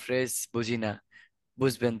প্যারাফ্রেজ বুঝি না,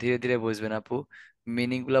 বুঝবেন ধীরে ধীরে বুঝবেন আপু,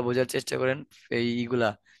 মিনিং গুলা বোঝার চেষ্টা করেন, এইগুলা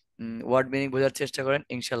ওয়ার্ড মিনিং বোঝার চেষ্টা করেন,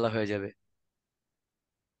 ইনশাল্লাহ হয়ে যাবে।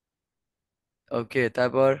 ওকে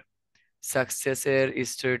তারপর সাকসেসের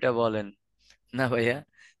স্টোরিটা বলেন। না ভাইয়া,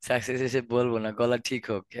 সাকসেস এসে বলবো না, গলা ঠিক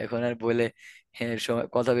হোক এখন আর বলে। হ্যাঁ, সময়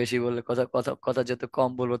কথা বেশি বললে, কথা কথা কথা যত কম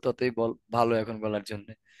বলবো ততই ভালো এখন গলার জন্য।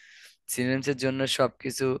 সিনোনিমসের জন্য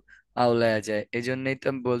সবকিছু আওলায়া যায়, এই জন্যই তো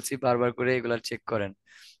আমি বলছি বারবার করে এগুলা চেক করেন।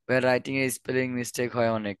 রাইটিং এ স্পেলিং মিস্টেক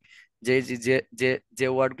হয় অনেক। যে যে যে যে যে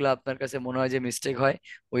ওয়ার্ড গুলো আপনার কাছে মনে হয় যে মিস্টেক হয়,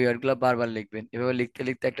 ওই ওয়ার্ড গুলো বারবার লিখবেন, এভাবে লিখতে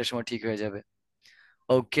লিখতে একটা সময় ঠিক হয়ে যাবে।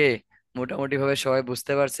 ওকে, মোটামুটি ভাবে সবাই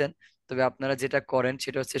বুঝতে পারছেন। তবে আপনারা যেটা করেন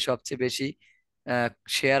সেটা হচ্ছে সবচেয়ে বেশি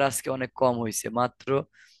শেয়ার আজকে অনেক কম হয়েছে, মাত্র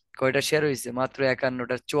কয়টা শেয়ার হয়েছে? মাত্র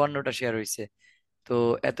 51টা, 54টা শেয়ার হয়েছে। তো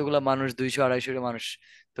এতগুলা মানুষ, 200 250 মানুষ,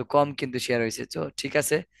 তো কম কিন্তু শেয়ার হয়েছে। তো ঠিক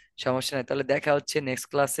আছে, সমস্যা নাই। তাহলে দেখা হচ্ছে নেক্সট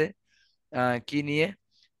ক্লাসে। কি নিয়ে?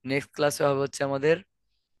 নেক্সট ক্লাসে হবে হচ্ছে আমাদের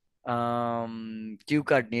কিউ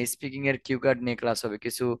কার্ড নিয়ে, স্পিকিং এর কিউ কার্ড নিয়ে ক্লাস হবে।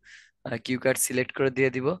 কিছু কিউ কার্ড সিলেক্ট করে দিয়ে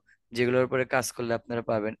দিব, যেগুলোর উপরে কাজ করলে আপনারা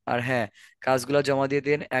পাবেন। আর হ্যাঁ, কাজগুলো জমা দিয়ে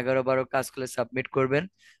দিন, 11 12 কাজ করলে সাবমিট করবেন।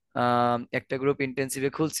 একটা গ্রুপ ইন্টেন্সিভে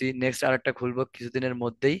খুলছি, নেক্সট আরেকটা খুলবো কিছুদিনের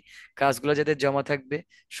মধ্যেই। কাজগুলো যাতে জমা থাকবে,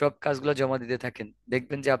 সব কাজগুলো জমা দিতে থাকেন,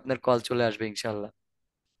 দেখবেন যে আপনার কল চলে আসবে ইনশাল্লাহ।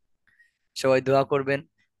 সবাই দোয়া করবেন,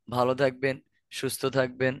 ভালো থাকবেন, সুস্থ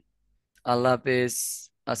থাকবেন। আল্লাহ হাফেজ।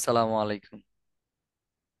 আসসালামু আলাইকুম।